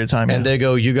a period of time. And they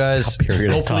go, you guys,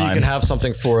 hopefully you can have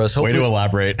something for us. Way to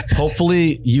elaborate.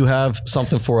 Hopefully you have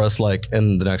something for us like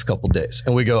in the next couple of days.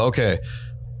 And we go, okay.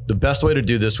 The best way to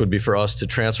do this would be for us to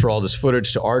transfer all this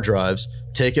footage to our drives,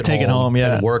 take it home,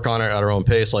 and work on it at our own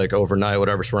pace, like overnight,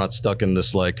 whatever. So we're not stuck in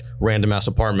this like random ass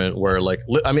apartment where like,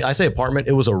 I mean, I say apartment,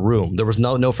 it was a room. There was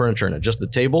no furniture in it, just a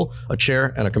table, a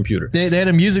chair, and a computer. They had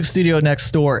a music studio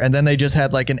next door, and then they just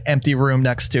had like an empty room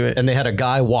next to it. And they had a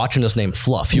guy watching us named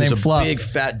Fluff. He was a big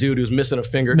fat dude who was missing a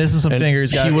finger. Missing some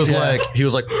fingers. He was like,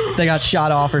 they got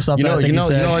shot off or something. You know,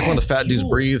 like when the fat dudes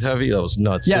breathe heavy? That was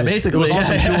nuts. Yeah, basically. It was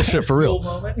awesome, cool shit for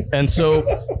real. And so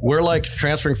we're like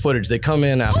transferring footage. They come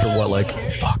in after what, like,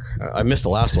 fuck. I missed the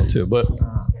last one too, but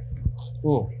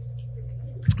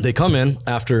they come in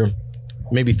after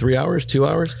maybe 3 hours, 2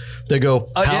 hours. They go,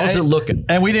 how's it looking?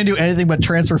 And we didn't do anything but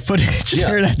transfer footage.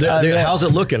 during that time. How's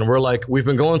it looking? We're like, we've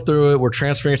been going through it. We're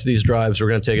transferring it to these drives. We're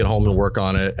going to take it home and work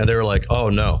on it. And they were like, oh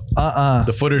no,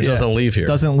 the footage doesn't leave here.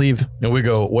 Doesn't leave. And we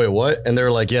go, wait, what? And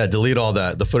they're like, yeah, delete all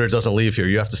that. The footage doesn't leave here.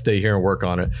 You have to stay here and work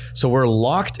on it. So we're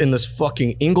locked in this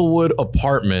fucking Inglewood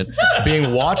apartment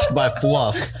being watched by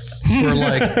Fluff for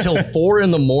like till 4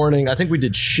 a.m. I think we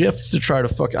did shifts to try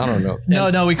to I don't know.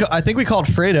 I think we called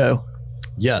Fredo.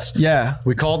 Yes. Yeah.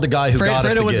 We called the guy who got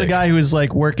us the Fredo was gig. the guy who was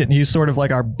like working. He was sort of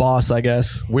like our boss, I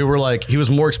guess. We were like, he was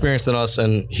more experienced than us,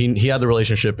 and he had the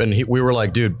relationship, and we were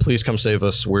like, dude, please come save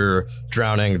us. We're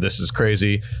drowning. This is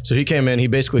crazy. So he came in. He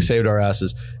basically saved our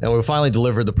asses, and we finally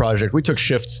delivered the project. We took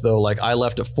shifts though. Like I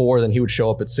left at 4, then he would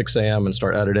show up at 6 a.m. and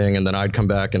start editing, and then I'd come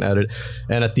back and edit.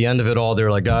 And at the end of it all, they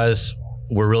were like, guys,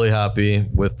 we're really happy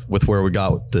with where we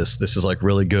got with this. This is like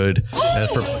really good. And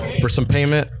for some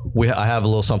payment, I have a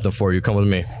little something for you. Come with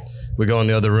me. We go in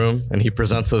the other room, and he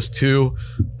presents us 2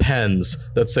 pens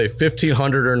that say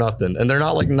 1,500 or nothing. And they're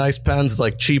not like nice pens. It's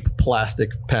like cheap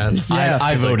plastic pens. Yeah.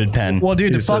 I voted pen. Well,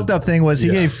 dude, the fucked up thing was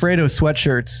he gave Fredo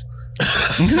sweatshirts.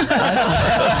 I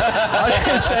was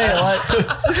gonna say it.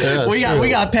 Like, we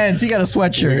got pens. He got a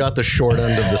sweatshirt. We got the short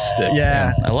end of the stick.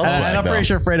 Yeah, I love and I'm pretty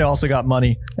sure Fredo also got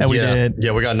money, and we did.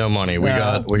 Yeah, we got no money. We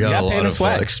got a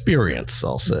lot of experience.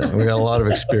 I'll say we got a lot of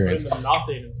experience.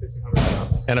 Nothing in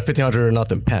 1,500. And a 1,500 or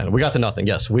nothing pen. We got the nothing.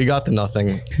 Yes, we got the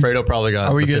nothing. Fredo probably got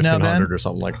the 1,500 or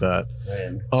something like that.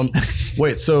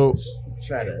 Wait. So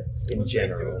try to in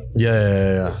general.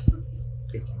 Yeah.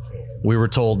 We were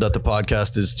told that the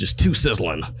podcast is just too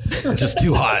sizzling, just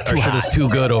too hot. Our shit is too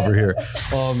good over here.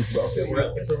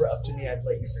 If it were up to me, I'd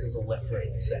let you sizzle left, right,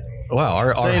 and center. Wow,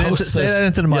 our host say that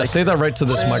into the mic. Yeah, say that right to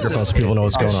this microphone so people know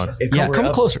what's going on.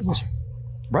 Come closer.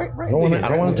 Right. I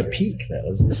don't want it to peak though.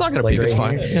 It's not gonna peak. It's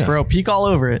fine. Yeah. Bro, peek all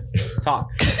over it. Talk.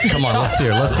 Come on, let's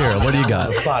hear it. What do you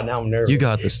got? Spot. Now I'm nervous. You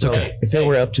got this. Okay. If it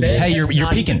were up to me, Hey, you're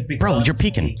peeking, bro. You're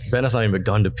peeking. Ben has not even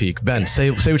begun to peak. Ben,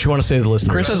 say what you want to say to the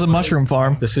listeners. Chris has a mushroom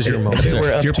farm. This is your moment.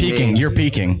 You're peeking. You're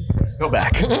peeking. Go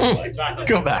back.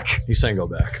 Go back. He's saying go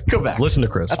back. Go back. Listen to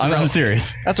Chris. I'm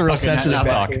serious. That's a real Okay, sensitive. now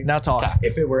talk. Now talk.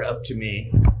 if it were up to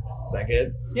me, is that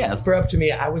good? Yeah. If it were up to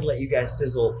me, I would let you guys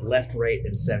sizzle left, right,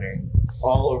 and center,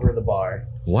 all over the bar.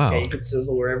 Wow. Yeah, you can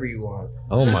sizzle wherever you want.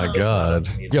 Oh my God.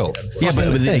 Yo. Yeah,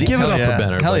 but give it up for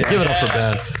Ben. Hell yeah. Give it up for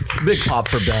Ben. Big pop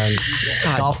for Ben.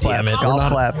 Golf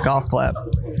clap. Golf clap.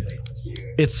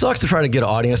 It sucks to try to get an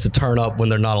audience to turn up when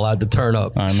they're not allowed to turn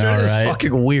up. I know, It's right?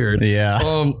 fucking weird. Yeah.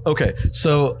 Okay,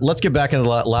 so let's get back into the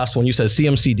last one. You said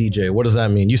CMC DJ. What does that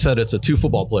mean? You said it's 2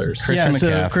 football players. Yeah,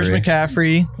 so Chris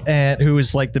McCaffrey, and who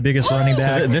was like the biggest running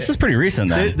back. So this is pretty recent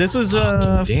then. This is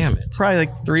damn it, probably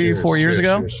like 3 or 4 years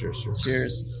ago.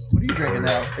 Cheers. What are you drinking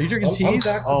now? Are you drinking teas?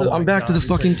 I'm back to the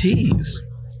fucking teas.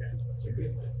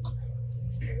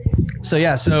 So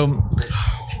yeah,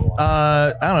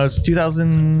 I don't know, it's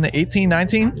 2018,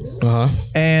 19.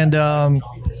 And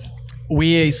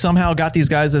we somehow got these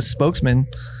guys as spokesmen.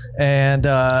 And for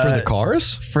the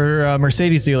cars? For a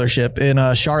Mercedes dealership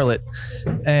in Charlotte.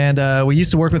 And we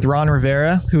used to work with Ron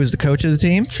Rivera, who was the coach of the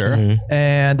team. Sure. Mm-hmm.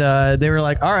 And they were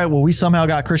like, all right, well, we somehow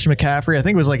got Christian McCaffrey. I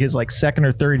think it was like his second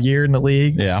or third year in the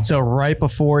league. Yeah. So right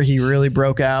before he really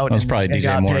broke out. That was probably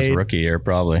DJ Moore's rookie year,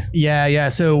 probably. Yeah.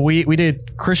 So we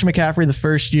did Christian McCaffrey the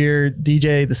first year,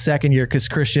 DJ the second year, because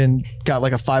Christian got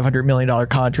like a $500 million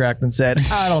contract and said,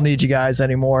 I don't need you guys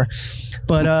anymore.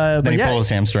 But then he yeah, pulled his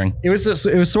hamstring. It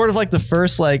was sort of like the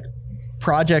first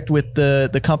project with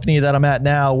the company that I'm at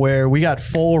now, where we got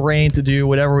full reign to do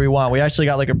whatever we want. We actually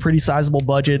got like a pretty sizable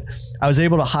budget. I was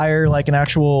able to hire like an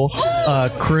actual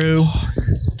crew.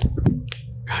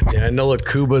 God damn, I know. Look,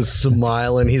 Kuba's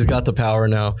smiling. He's got the power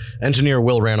now. Engineer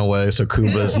Will ran away, so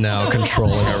Kuba's now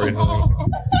controlling everything.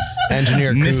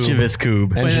 Engineer Koob. Mischievous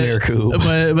Koob. Engineer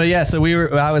Koob. But yeah, so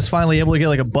I was finally able to get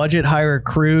like a budget, hire a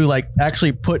crew, like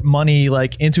actually put money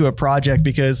like into a project,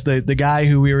 because the guy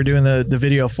who we were doing the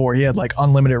video for, he had like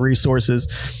unlimited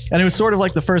resources. And it was sort of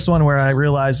like the first one where I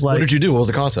realized like, what did you do? What was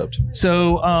the concept?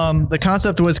 So the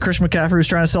concept was Christian McCaffrey was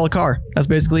trying to sell a car. That's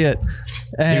basically it.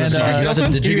 And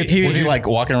was he like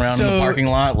walking around in the parking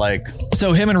lot? Like,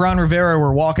 so him and Ron Rivera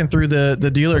were walking through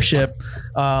the dealership.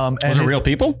 Was it real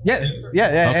people? Yeah.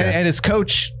 Okay. And his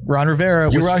coach, Ron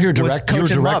Rivera, you were out here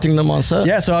directing them on set?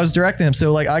 Yeah, so I was directing them.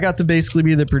 So like I got to basically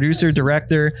be the producer,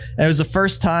 director, and it was the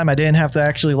first time I didn't have to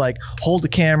actually like hold the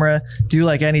camera, do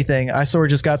like anything. I sort of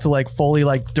just got to like fully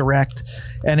like direct,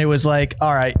 and it was like,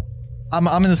 all right, I'm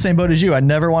in the same boat as you. I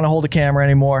never want to hold a camera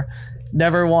anymore.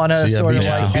 Never want to sort of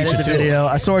like edit the video.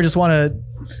 I sort of just want to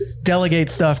delegate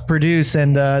stuff, produce,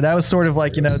 and that was sort of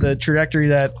like, the trajectory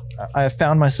that I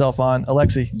found myself on.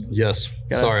 Alexi. Yes.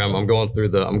 Sorry, I'm going through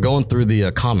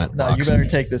the comment No, box. you better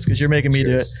take this because you're making me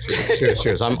do it.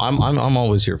 Cheers. I'm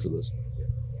always here for this.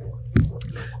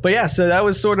 But yeah, so that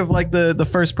was sort of like the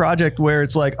first project where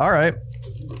it's like, all right,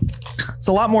 it's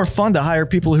a lot more fun to hire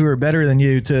people who are better than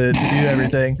you to do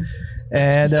everything.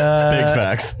 And Big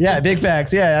facts. Yeah, big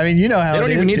facts. Yeah, I mean, you know how They don't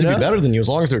it even is, need to you be know? better than you as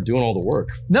long as they're doing all the work.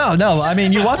 No. I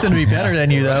mean, you want them to be better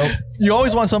than you, though. You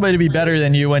always want somebody to be better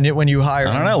than you when you hire.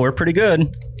 I don't know. We're pretty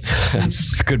good.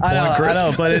 That's a good point, Chris. I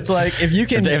know, but it's like if you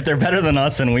can, if they're better than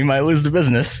us, then we might lose the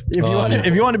business. if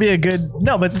you want to be a good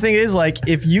but the thing is, like,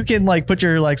 if you can like put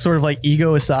your like sort of like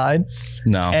ego aside,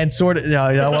 No. and sort of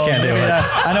well, Can't do it.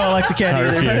 I know Alexa can't I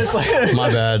either. But it's like,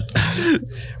 My bad.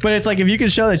 but it's like if you can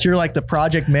show that you're like the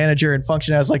project manager and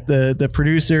function as like the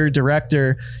producer,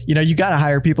 director, you got to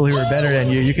hire people who are better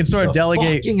than you. You can sort of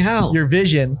delegate fucking hell. your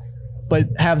vision, but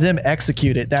have them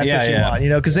execute it. That's what you Yeah. want,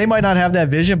 because they might not have that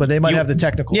vision, but they might have the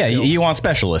technical Yeah, skills. you want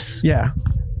specialists. Yeah.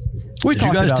 We've Did you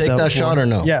talked guys about take that before. shot or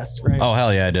no? Yes. Right. Oh,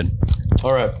 hell yeah, I did.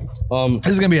 All right.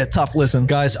 This is gonna be a tough listen.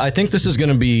 Guys, I think this is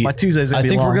going to be. My Tuesday's gonna I be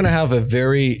think long. we're going to have a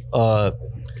very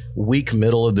weak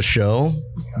middle of the show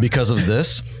because of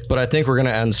this, but I think we're going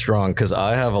to end strong because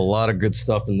I have a lot of good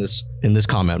stuff in this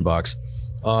comment box.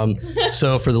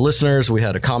 So for the listeners, we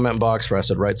had a comment box where I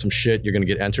said, write some shit. You're going to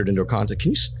get entered into a content.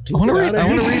 Can you I want to read.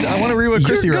 I want to read what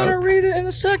Chrissy You're wrote. going to read it in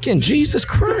a second. Jesus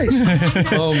Christ.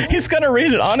 He's gonna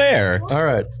read it on air. All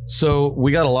right. So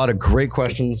we got a lot of great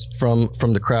questions from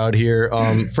the crowd here.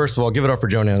 First of all, give it up for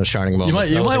Joe Nanna's shining moment.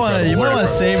 You might want to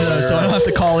save those so I don't have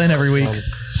to call in every week.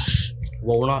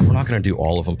 Well, we're not going to do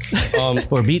all of them.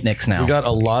 We're beatniks now. We got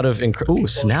a lot of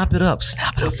snap it up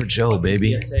for Joe,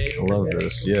 baby. I love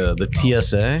this. Yeah, the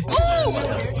TSA.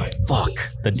 Fuck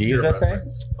the DSA.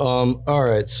 All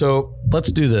right, so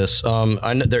let's do this.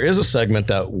 I know there is a segment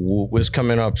that was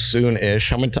coming up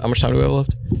soon-ish. How much time do we have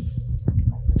left?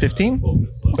 15?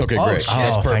 Okay, Oh, great. shit.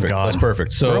 That's Oh, thank perfect. God. That's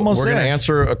perfect. So We're we're almost going to there.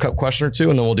 answer a question or two,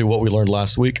 and then we'll do what we learned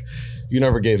last week. You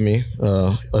never gave me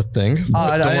a thing.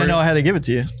 I didn't know I had to give it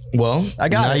to you. Well, I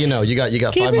got now it. You know. You got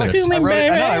 5 minutes. I wrote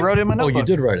it. I know. I wrote it in my Oh, notebook. you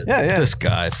did write it. Yeah. This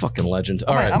guy, fucking legend.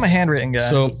 All right. I'm a handwritten guy.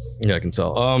 So yeah, I can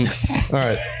tell. All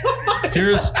right.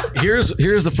 Here's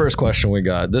the first question we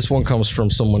got. This one comes from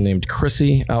someone named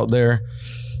Chrissy out there.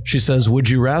 She says, "Would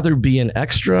you rather be an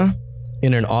extra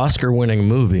in an Oscar-winning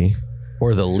movie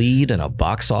or the lead in a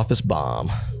box office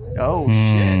bomb?" Oh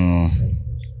shit.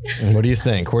 What do you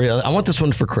think? I want this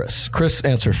one for Chris. Chris,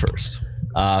 answer first.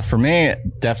 For me,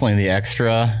 definitely the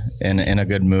extra in a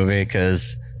good movie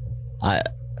because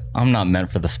I'm not meant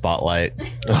for the spotlight.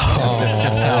 It's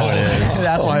just how it is.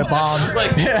 That's why I bombed. It's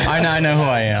like, I know who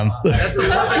I am. that's the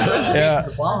perfect recipe Yeah. for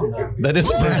the bomb, though. That is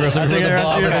a perfect recipe for the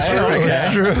bomb. That's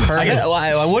It's true. It's true.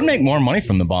 I would make more money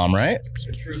from the bomb, right?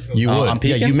 You would. I'm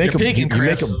peeking? You make You're a peeking, you make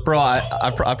Chris. a Bro,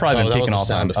 I've probably been peeking all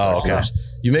the time. Oh, okay.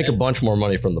 You make a bunch more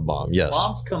money from the bomb. Yes.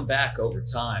 Bombs come back over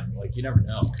time. Like, you never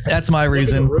know. That's my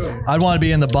reason. I'd want to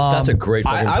be in the bomb. That's a great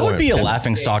fucking I would point. be a And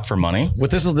laughing stock for money. What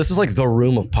this is like the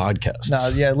room of podcasts. No,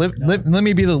 yeah. Let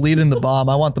me be the lead in the bomb.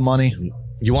 I want the money.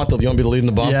 You want to be the lead in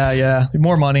the bomb? Yeah.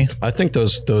 More money. I think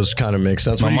those kind of make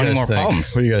sense. What do you money, guys more think?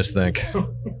 problems. What do you guys think?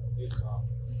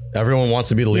 Everyone wants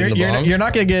to be the lead in the bomb. You're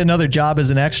not going to get another job as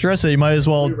an extra, so you might as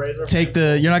well take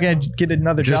the. You're not going to get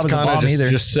another job as a bomb either.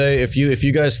 Just say if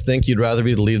you guys think you'd rather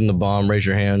be the lead in the bomb, raise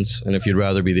your hands, and if you'd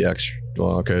rather be the extra.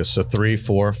 Well, okay, so 3,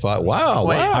 4, 5. Wow,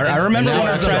 Wait, wow. I remember now when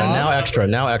I extra,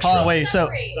 started now extra. Oh wait, so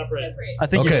I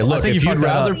think. Okay, look. I think If you you'd fucked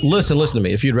that rather up. listen to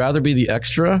me. If you'd rather be the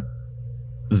extra,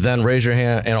 then raise your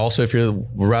hand. And also, if you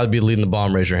would rather be leading the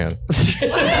bomb, raise your hand.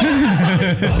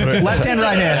 Left hand,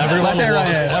 right hand. Left hand, right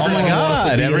hand. Oh my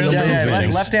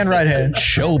God! Left hand, right hand.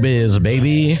 Showbiz,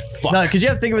 baby. Fuck. No, because you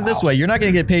have to think of it this way. You're not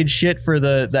going to get paid shit for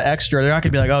the extra. They're not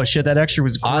going to be like, oh shit, that extra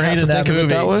was great I have to in that think of movie. it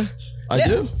that way. I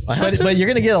do. I have to. But you're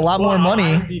going to get a lot more money.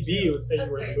 IMDb would say you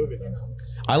were in the movie though.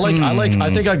 I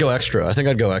think I'd go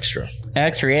extra.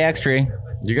 Extra.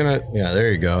 You're gonna. Yeah,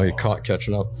 there you go. You caught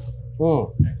catching up.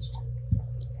 Oh.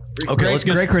 Okay,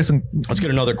 Great, Chris. Let's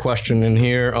get another question in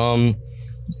here.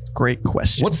 Great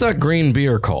question. What's that green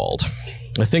beer called?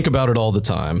 I think about it all the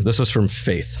time. This is from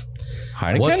Faith.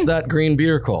 Heineken? What's that green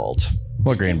beer called?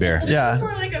 What green beer? Yeah.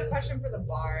 More like a question for the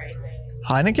bar, I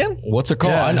think. Heineken? What's it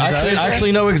called? Yeah, I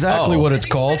actually know exactly what it's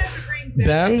called.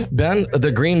 Green Ben,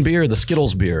 the green beer, the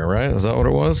Skittles beer, right? Is that what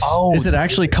it was? Oh, is it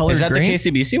actually colored Is that green? the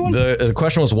KCBC one? The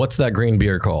question was, what's that green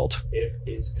beer called? It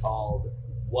is called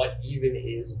What Even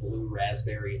Is Blue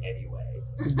Raspberry Anyway?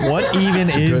 What even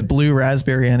is blue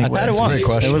raspberry anyway? I thought it was. great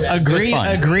question. It was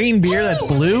a green beer that's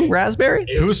blue raspberry?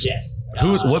 Yes.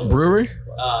 What brewery?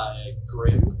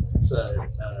 Grim. It's a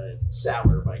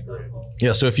sour by Grimm.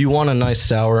 Yeah, so if you want a nice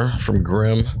sour from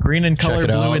Grimm, green in color,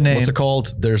 blue in name. What's it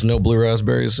called? There's no blue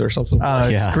raspberries or something?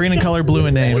 It's green in color, blue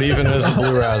in name. What even is a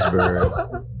blue raspberry?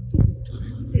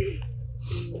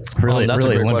 Really, that's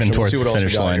really a great limping question. towards Let's see what the else we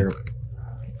finish got line. here.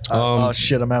 Oh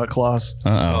shit, I'm out of claws.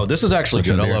 Oh, this is actually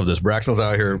good. I beer. love this. Braxton's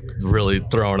out here really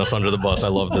throwing us under the bus. I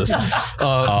love this.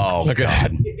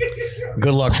 God.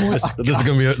 Good luck, boys. This is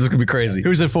gonna be crazy.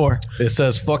 Who's it for? It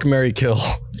says fuck, marry, kill.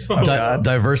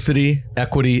 Diversity,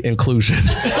 equity, inclusion.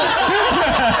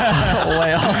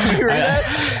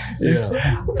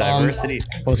 Yeah. Diversity.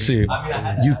 Let's see.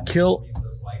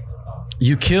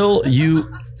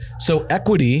 You. So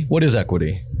equity. What is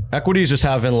equity? Equity is just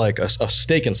having like a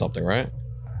stake in something, right?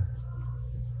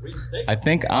 I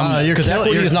think because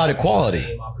equity is not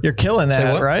equality. You're killing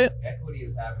that, right? Equity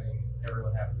is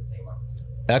everyone having the same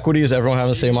opportunity. Equity is everyone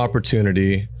having the same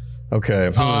opportunity.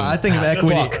 Okay. I think of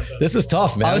equity. Fuck. This is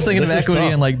tough, man. I was thinking of equity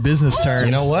in like business terms.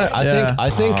 You know what? I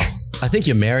think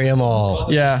you marry them all.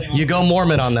 Yeah. You go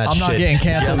Mormon on that I'm shit. not getting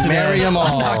canceled today. Marry them all.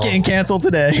 I'm not getting canceled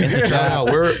today.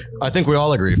 I think we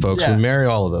all agree, folks. Yeah. We marry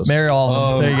all of those. Marry all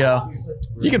of them. There you go.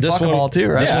 You can fuck them all too,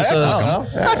 right? This one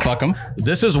says, I'd fuck them.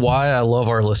 This is why I love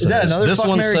our listeners. that another this fuck,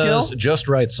 one marry, says, kill? just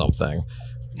write something.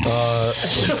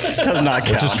 Does not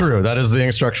count. Which is true. That is the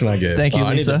instruction I gave. Thank you,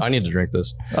 Lisa. I need to drink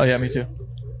this. Oh yeah, me too.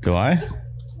 Do I?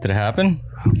 Did it happen?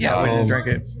 Yeah, we didn't drink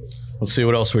it. Let's see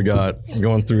what else we got.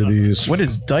 Going through these. What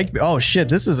is Dyke? Oh shit,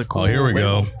 this is a cool. Oh, here we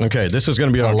go. Okay, this is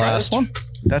going to be our last one.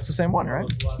 That's the same one, right?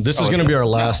 This is going to be our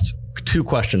last two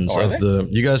questions of the.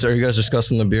 Are you guys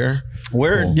discussing the beer?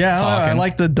 We're I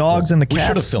like the dogs and the cats. We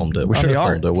should have filmed it. We should have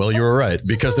filmed it. Well, you were right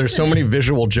because there's so many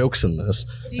visual jokes in this,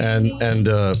 and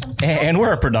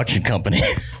we're a production company.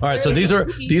 All right, so these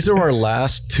are our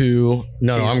last two.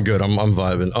 No, I'm good. I'm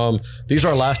vibing. These are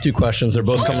our last two questions. They're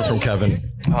both coming from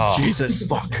Kevin. Oh. Jesus,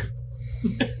 fuck.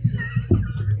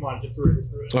 Come on, get through it.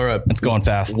 All right, it's going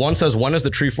fast. One says, when is the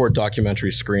Tree Fort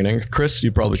documentary screening? Chris,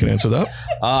 you probably can answer that.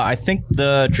 I think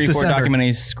the Tree Fort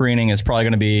documentary screening is probably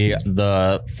going to be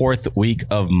the 4th week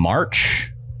of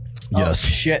March. Yes. Oh,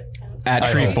 shit.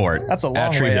 At Tree Fort. That's a long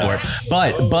at Tree way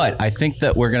Fort. But I think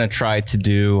that we're going to try to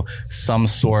do some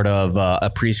sort of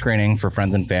a pre-screening for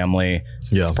friends and family.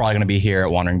 Yeah. It's probably going to be here at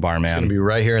Wandering Barman. It's going to be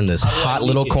right here in this hot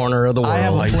little corner of the world. I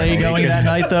have a play going that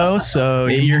night though, so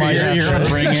you're going to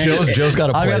bring in. Joe's got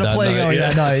a play. I got a play going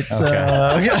that night. So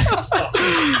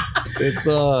it's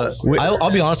I'll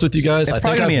be honest with you guys. It's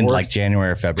probably going to be in like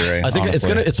January or February. I think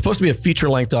it's supposed to be a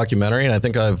feature-length documentary, and I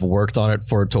think I've worked on it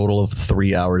for a total of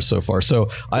 3 hours so far. So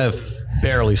I have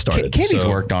barely started. Katie's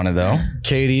worked on it though.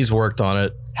 Katie's worked on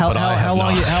it. How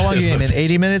long you in?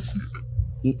 80 minutes?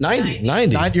 90.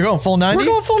 You're going full 90? We're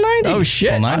going full 90. Oh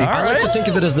shit. Full 90. I like to think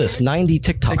of it as this: 90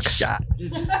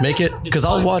 TikToks. Make it because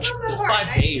I'll watch. It's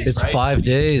 5 days. It's right? 5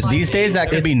 days. These days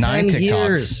that could be 9 10 TikToks.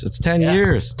 years. It's 10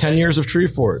 years. 10 years of Tree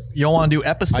Fort. You don't want to do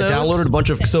episodes? I downloaded a bunch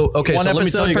of One so let me tell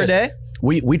episode you per guys. day?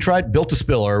 We tried Built to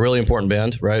Spill are a really important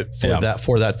band, right?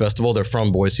 For that festival. They're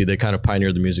from Boise. They kind of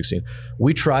pioneered the music scene.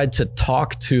 We tried to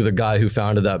talk to the guy who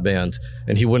founded that band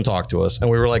and he wouldn't talk to us. And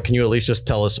we were like, can you at least just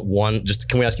tell us can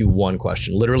we ask you one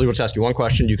question? Literally we'll just ask you one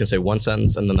question. You can say one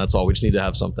sentence and then that's all. We just need to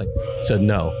have something. He said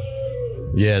no.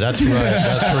 Yeah, that's right.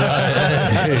 That's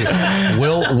right.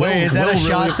 Will is that a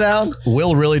shot really, sound?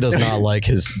 Will really does not like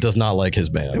his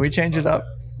band. Did we change it up?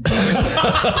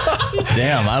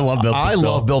 Damn, I love Built to Spill. I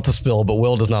love Built to Spill, but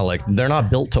Will does not like. They're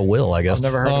not built to Will, I guess. I've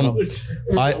never heard of them.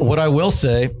 What I will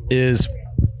say is,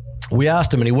 we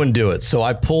asked him and he wouldn't do it. So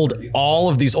I pulled all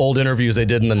of these old interviews they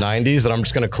did in the 90s, and I'm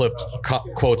just going to clip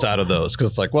quotes out of those because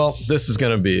it's like, well, this is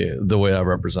going to be the way I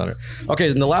represent it. Okay,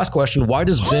 and the last question: Why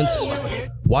does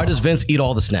Vince eat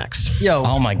all the snacks? Yo,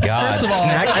 oh my God! First of all,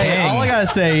 Snack hey, King. all I gotta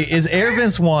say is Air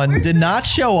Vince 1 did not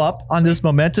show up on this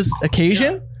momentous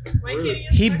occasion.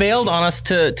 He bailed on us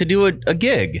to do a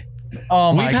gig.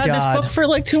 Oh my We've had God. this book for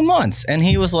like 2 months, and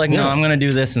he was like, "No, I'm going to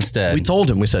do this instead." We told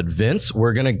him. We said, Vince,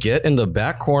 we're gonna get in the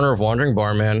back corner of Wandering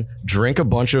Barman, drink a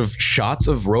bunch of shots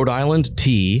of Rhode Island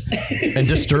tea, and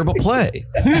disturb a play.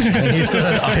 And he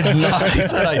said, "I'm not." He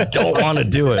said, "I don't want to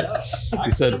do it."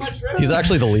 He said, "He's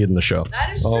actually the lead in the show."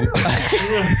 That is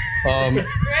true.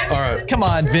 All right, Come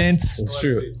on, Vince. it's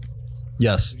true.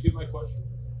 Yes.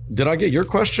 Did I get your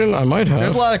question? I might have.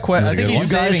 There's a lot of questions. I think You he's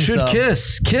guys saving should some.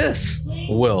 kiss.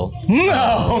 Will.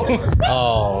 No.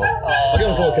 Oh. I'll give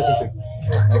him a little kiss and cheek.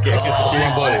 Okay, kiss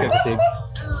my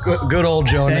buddy. Good old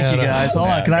Joe. Thank you Nana. guys. Hold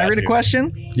on. Can I read a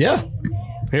question? Yeah.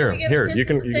 Here. You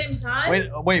can. at the same time? Wait.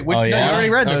 Oh, yeah? No, you already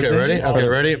read those. Okay, didn't ready? you? Okay,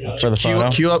 ready? For the photo?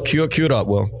 Cue it up,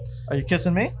 Will. Are you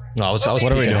kissing me? No, I was What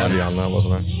are we peeking doing? heavy on that,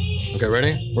 wasn't I? Okay,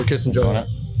 ready? We're kissing Joe.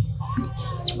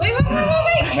 Wait.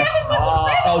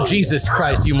 Oh, Jesus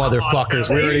Christ, you motherfuckers.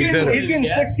 We already did it. He's getting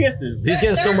 6 kisses. He's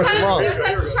getting so much love.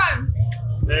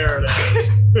 There it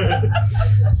is.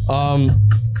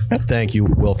 Thank you,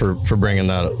 Will, for bringing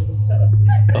that up.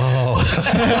 Oh.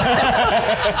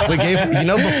 We gave,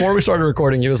 before we started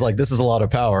recording, he was like, this is a lot of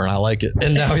power, and I like it.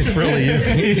 And now he's really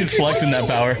using it. He's flexing that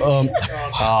power.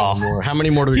 More. How many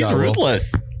more do we got? He's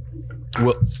ruthless.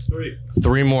 Will?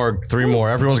 Three more.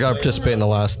 Everyone's got to participate in the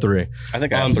last 3. I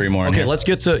think I have 3 more. Okay, let's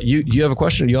get to you. You have a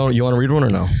question? You want to read one or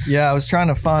no? Yeah, I was trying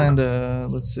to find.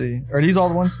 Let's see. Are these all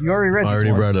the ones you already read? I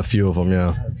already read a few of them.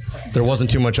 Yeah, there wasn't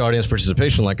too much audience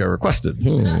participation like I requested.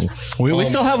 We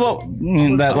still have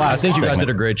that last. I think you guys did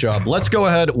a great job. Let's go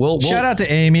ahead. We'll shout out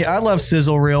to Amy. I love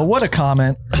Sizzle Reel. What a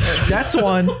comment. That's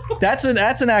one. That's an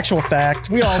actual fact.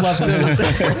 We all love Sizzle. We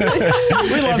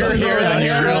love Sizzle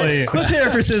Reel. Let's hear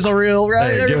it for Sizzle Reel,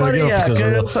 right? Hey, everybody.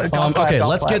 Okay,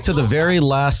 let's get to the very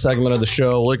last segment of the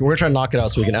show. We're trying to knock it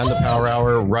out so we can end the power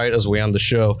hour right as we end the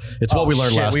show. It's what we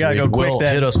learned last week. We gotta go quick. Will,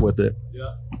 hit us with it. Yeah.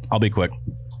 I'll be quick.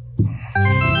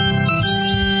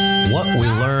 What we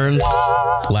learned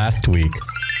last week.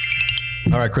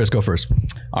 All right, Chris, go first.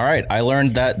 All right, I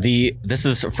learned that this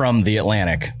is from The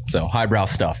Atlantic, so highbrow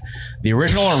stuff. The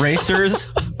original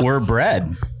erasers were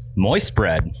bread, moist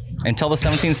bread. Until the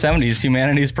 1770s,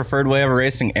 humanity's preferred way of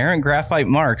erasing errant graphite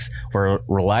marks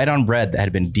relied on bread that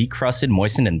had been decrusted,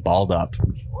 moistened, and balled up.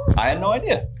 I had no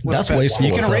idea. That's wasteful.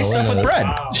 You can erase stuff with bread.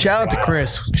 Shout out to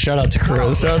Chris. Shout out to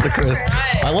Chris.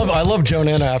 I love Joe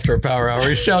Nanna after a power hour.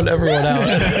 He's shouting everyone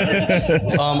out.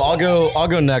 I'll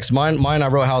go next. Mine. I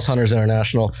wrote House Hunters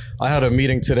International. I had a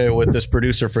meeting today with this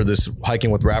producer for this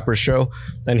Hiking with Rappers show,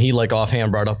 and he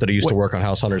offhand brought up that he used to work on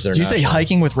House Hunters International. Did you say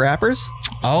hiking with rappers?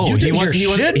 Oh, he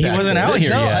wasn't out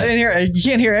here yet. I didn't hear. You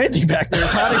can't hear anything back there.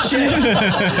 It's hot as shit.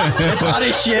 It's hot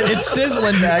as shit. It's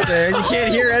sizzling back there. You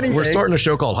can't hear anything. We're starting a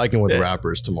show called Hiking with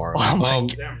Rappers tomorrow. Oh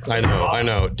I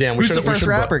know. Damn. Who's the first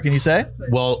rapper? Can you say?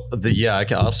 Well,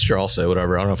 I'll say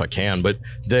whatever. I don't know if I can, but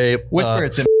they whisper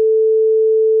it's in.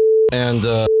 And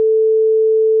so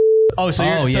this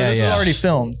is already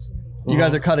filmed. You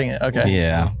guys are cutting it. Okay.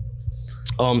 Yeah.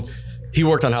 He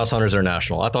worked on House Hunters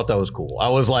International. I thought that was cool. I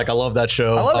was like, I love that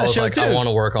show. I was like, too. I want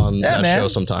to work on that show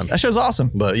sometime. That show's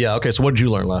awesome. But yeah, okay. So what did you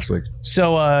learn last week?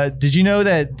 So did you know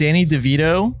that Danny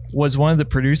DeVito was one of the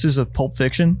producers of Pulp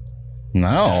Fiction?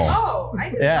 No. Oh, I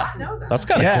did not know that. That's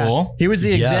kind of cool. He was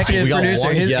the executive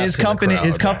producer. His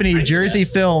company, Jersey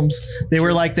Films, they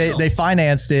were like they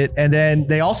financed it, and then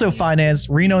they also financed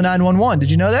Reno 911. Did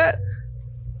you know that?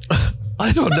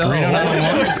 I don't know.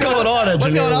 What's going on, engineer?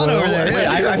 What's going on over there? Wait,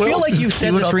 I feel like you've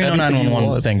said this Reno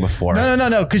 911 thing before.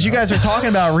 No, because you guys were talking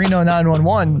about Reno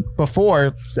 911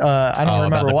 before. I don't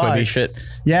remember why. Quibi shit.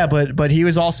 Yeah, but he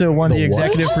was also one of the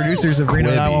executive producers of Reno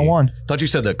 911. Thought you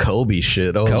said the Kobe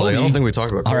shit. I was like, I don't think we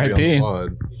talked about Kobe.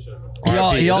 R.I.P.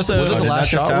 He also was this the last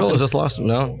shot? Is this last?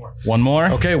 No. One more?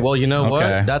 Okay, well, you know what?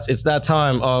 It's that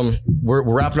time. We're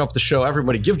wrapping up the show.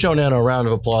 Everybody give Joe Nanna a round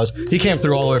of applause. He came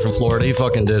through all the way from Florida. He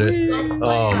fucking did it.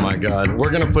 Oh my God.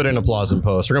 We're gonna put in applause in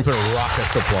post. We're gonna put a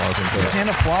raucous applause in post. And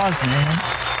applause, man.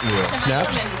 Yeah.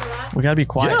 Snaps. We gotta be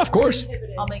quiet. Yeah, of course.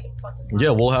 I'll make it fucking.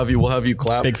 Yeah, we'll have you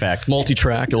clap. Big facts.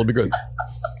 Multi-track. It'll be good.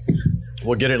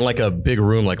 We'll get it in like a big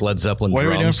room, like Led Zeppelin What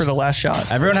drums. are we doing for the last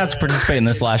shot? Everyone has to participate in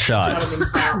this last shot. I've been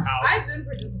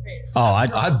participating. Oh,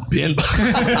 I've been.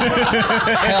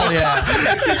 Hell yeah.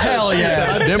 Hell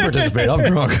yeah. I've been participating. I'm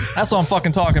drunk. That's what I'm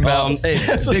fucking talking about. Hey,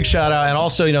 big shout out. And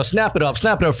also, snap it up.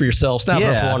 Snap it up for yourself. Snap it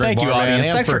up for Wandering thank you, Barman. audience.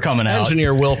 And Thanks for coming out.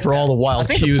 Engineer Will for all the wild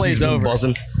cues he's been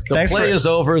buzzing. The play is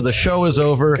over. The show is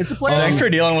over. It's a play. Thanks for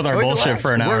dealing with our bullshit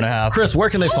for an hour and a half. Chris, where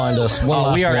can they find us?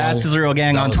 We are at Sizzle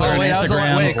Gang on Twitter and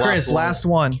Instagram. Wait, Chris, last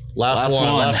one.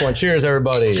 Last one. Cheers,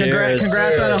 everybody.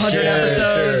 Congrats on 100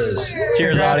 episodes.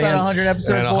 Cheers, Congrats audience. on 100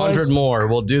 episodes, And 100 more.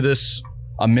 We'll do this.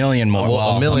 A million more.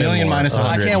 Well, a million more. minus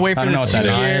 100. I can't wait for the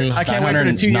 2-year. I can't wait for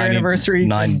the 2-year anniversary.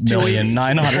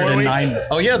 9,909.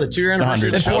 Oh yeah, the 2-year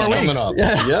anniversary. It's 4 coming weeks. up.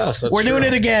 Yes, we're doing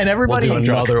it again. Everybody, we'll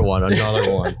do another one.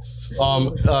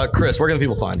 Chris, where can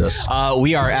people find us?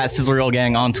 We are at Sizzle Reel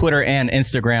Gang on Twitter and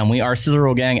Instagram. We are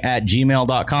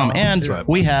sizzlerellgang@gmail.com, and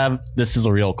we have the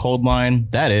Sizzle Reel code line.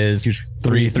 That is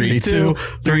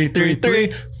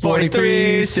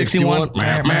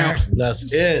 332-333-4361.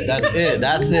 That's it.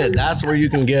 That's where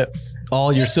you can get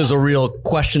all your Sizzle Reel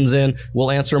questions in. We'll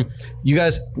answer them. You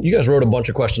guys wrote a bunch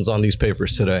of questions on these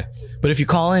papers today. But if you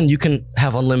call in, you can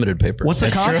have unlimited papers. What's the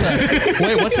contest?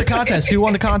 Wait, what's the contest? Who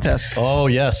won the contest? Oh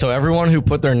yeah, so everyone who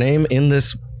put their name in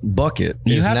this bucket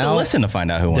you have to listen to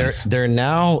find out who wins. They're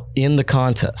now in the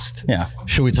contest. Yeah.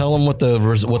 Should we tell them what the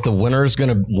winner is going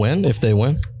to win if they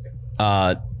win?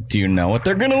 Do you know what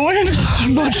they're gonna win?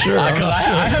 I'm not sure. I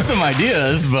have some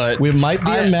ideas, but we might be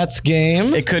a Mets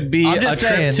game. It could be a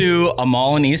trip to a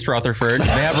mall in East Rutherford. They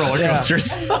have roller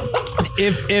coasters.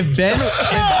 If Ben,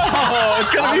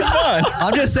 it's gonna be fun.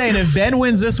 I'm just saying, if Ben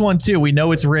wins this one too, we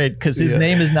know it's rigged because his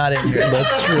name is not in here.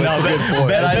 That's true. That's a good point.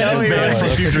 Ben is banned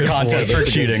from future contests for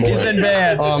cheating. He's been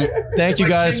banned. Thank you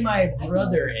guys. My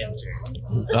brother entered.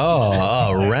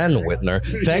 Ren Whitner.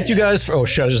 Thank you guys for. Oh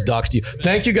shit! I just doxed you.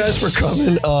 Thank you guys for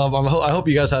coming. I hope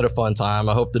you guys had a fun time.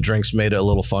 I hope the drinks made it a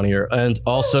little funnier, and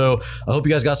also I hope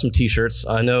you guys got some T-shirts.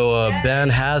 I know Ben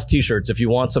has T-shirts. If you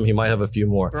want some, he might have a few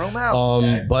more. Throw 'em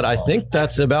out. But I think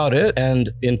that's about it. And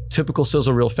in typical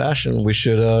Sizzle Real fashion, we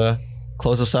should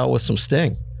close us out with some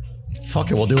Sting.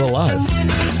 Fuck it, we'll do it live.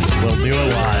 We'll do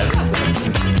it live.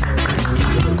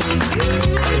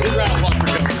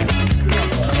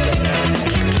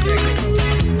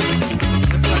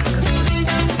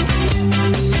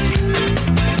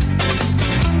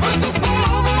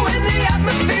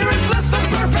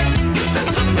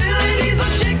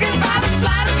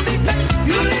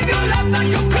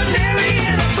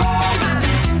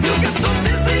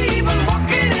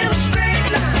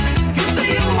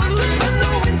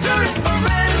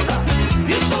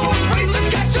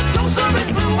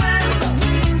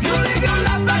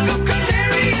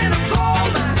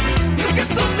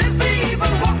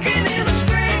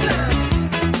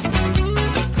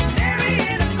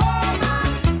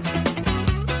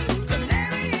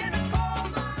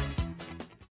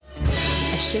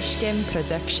 Shishkin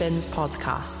Productions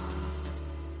podcast.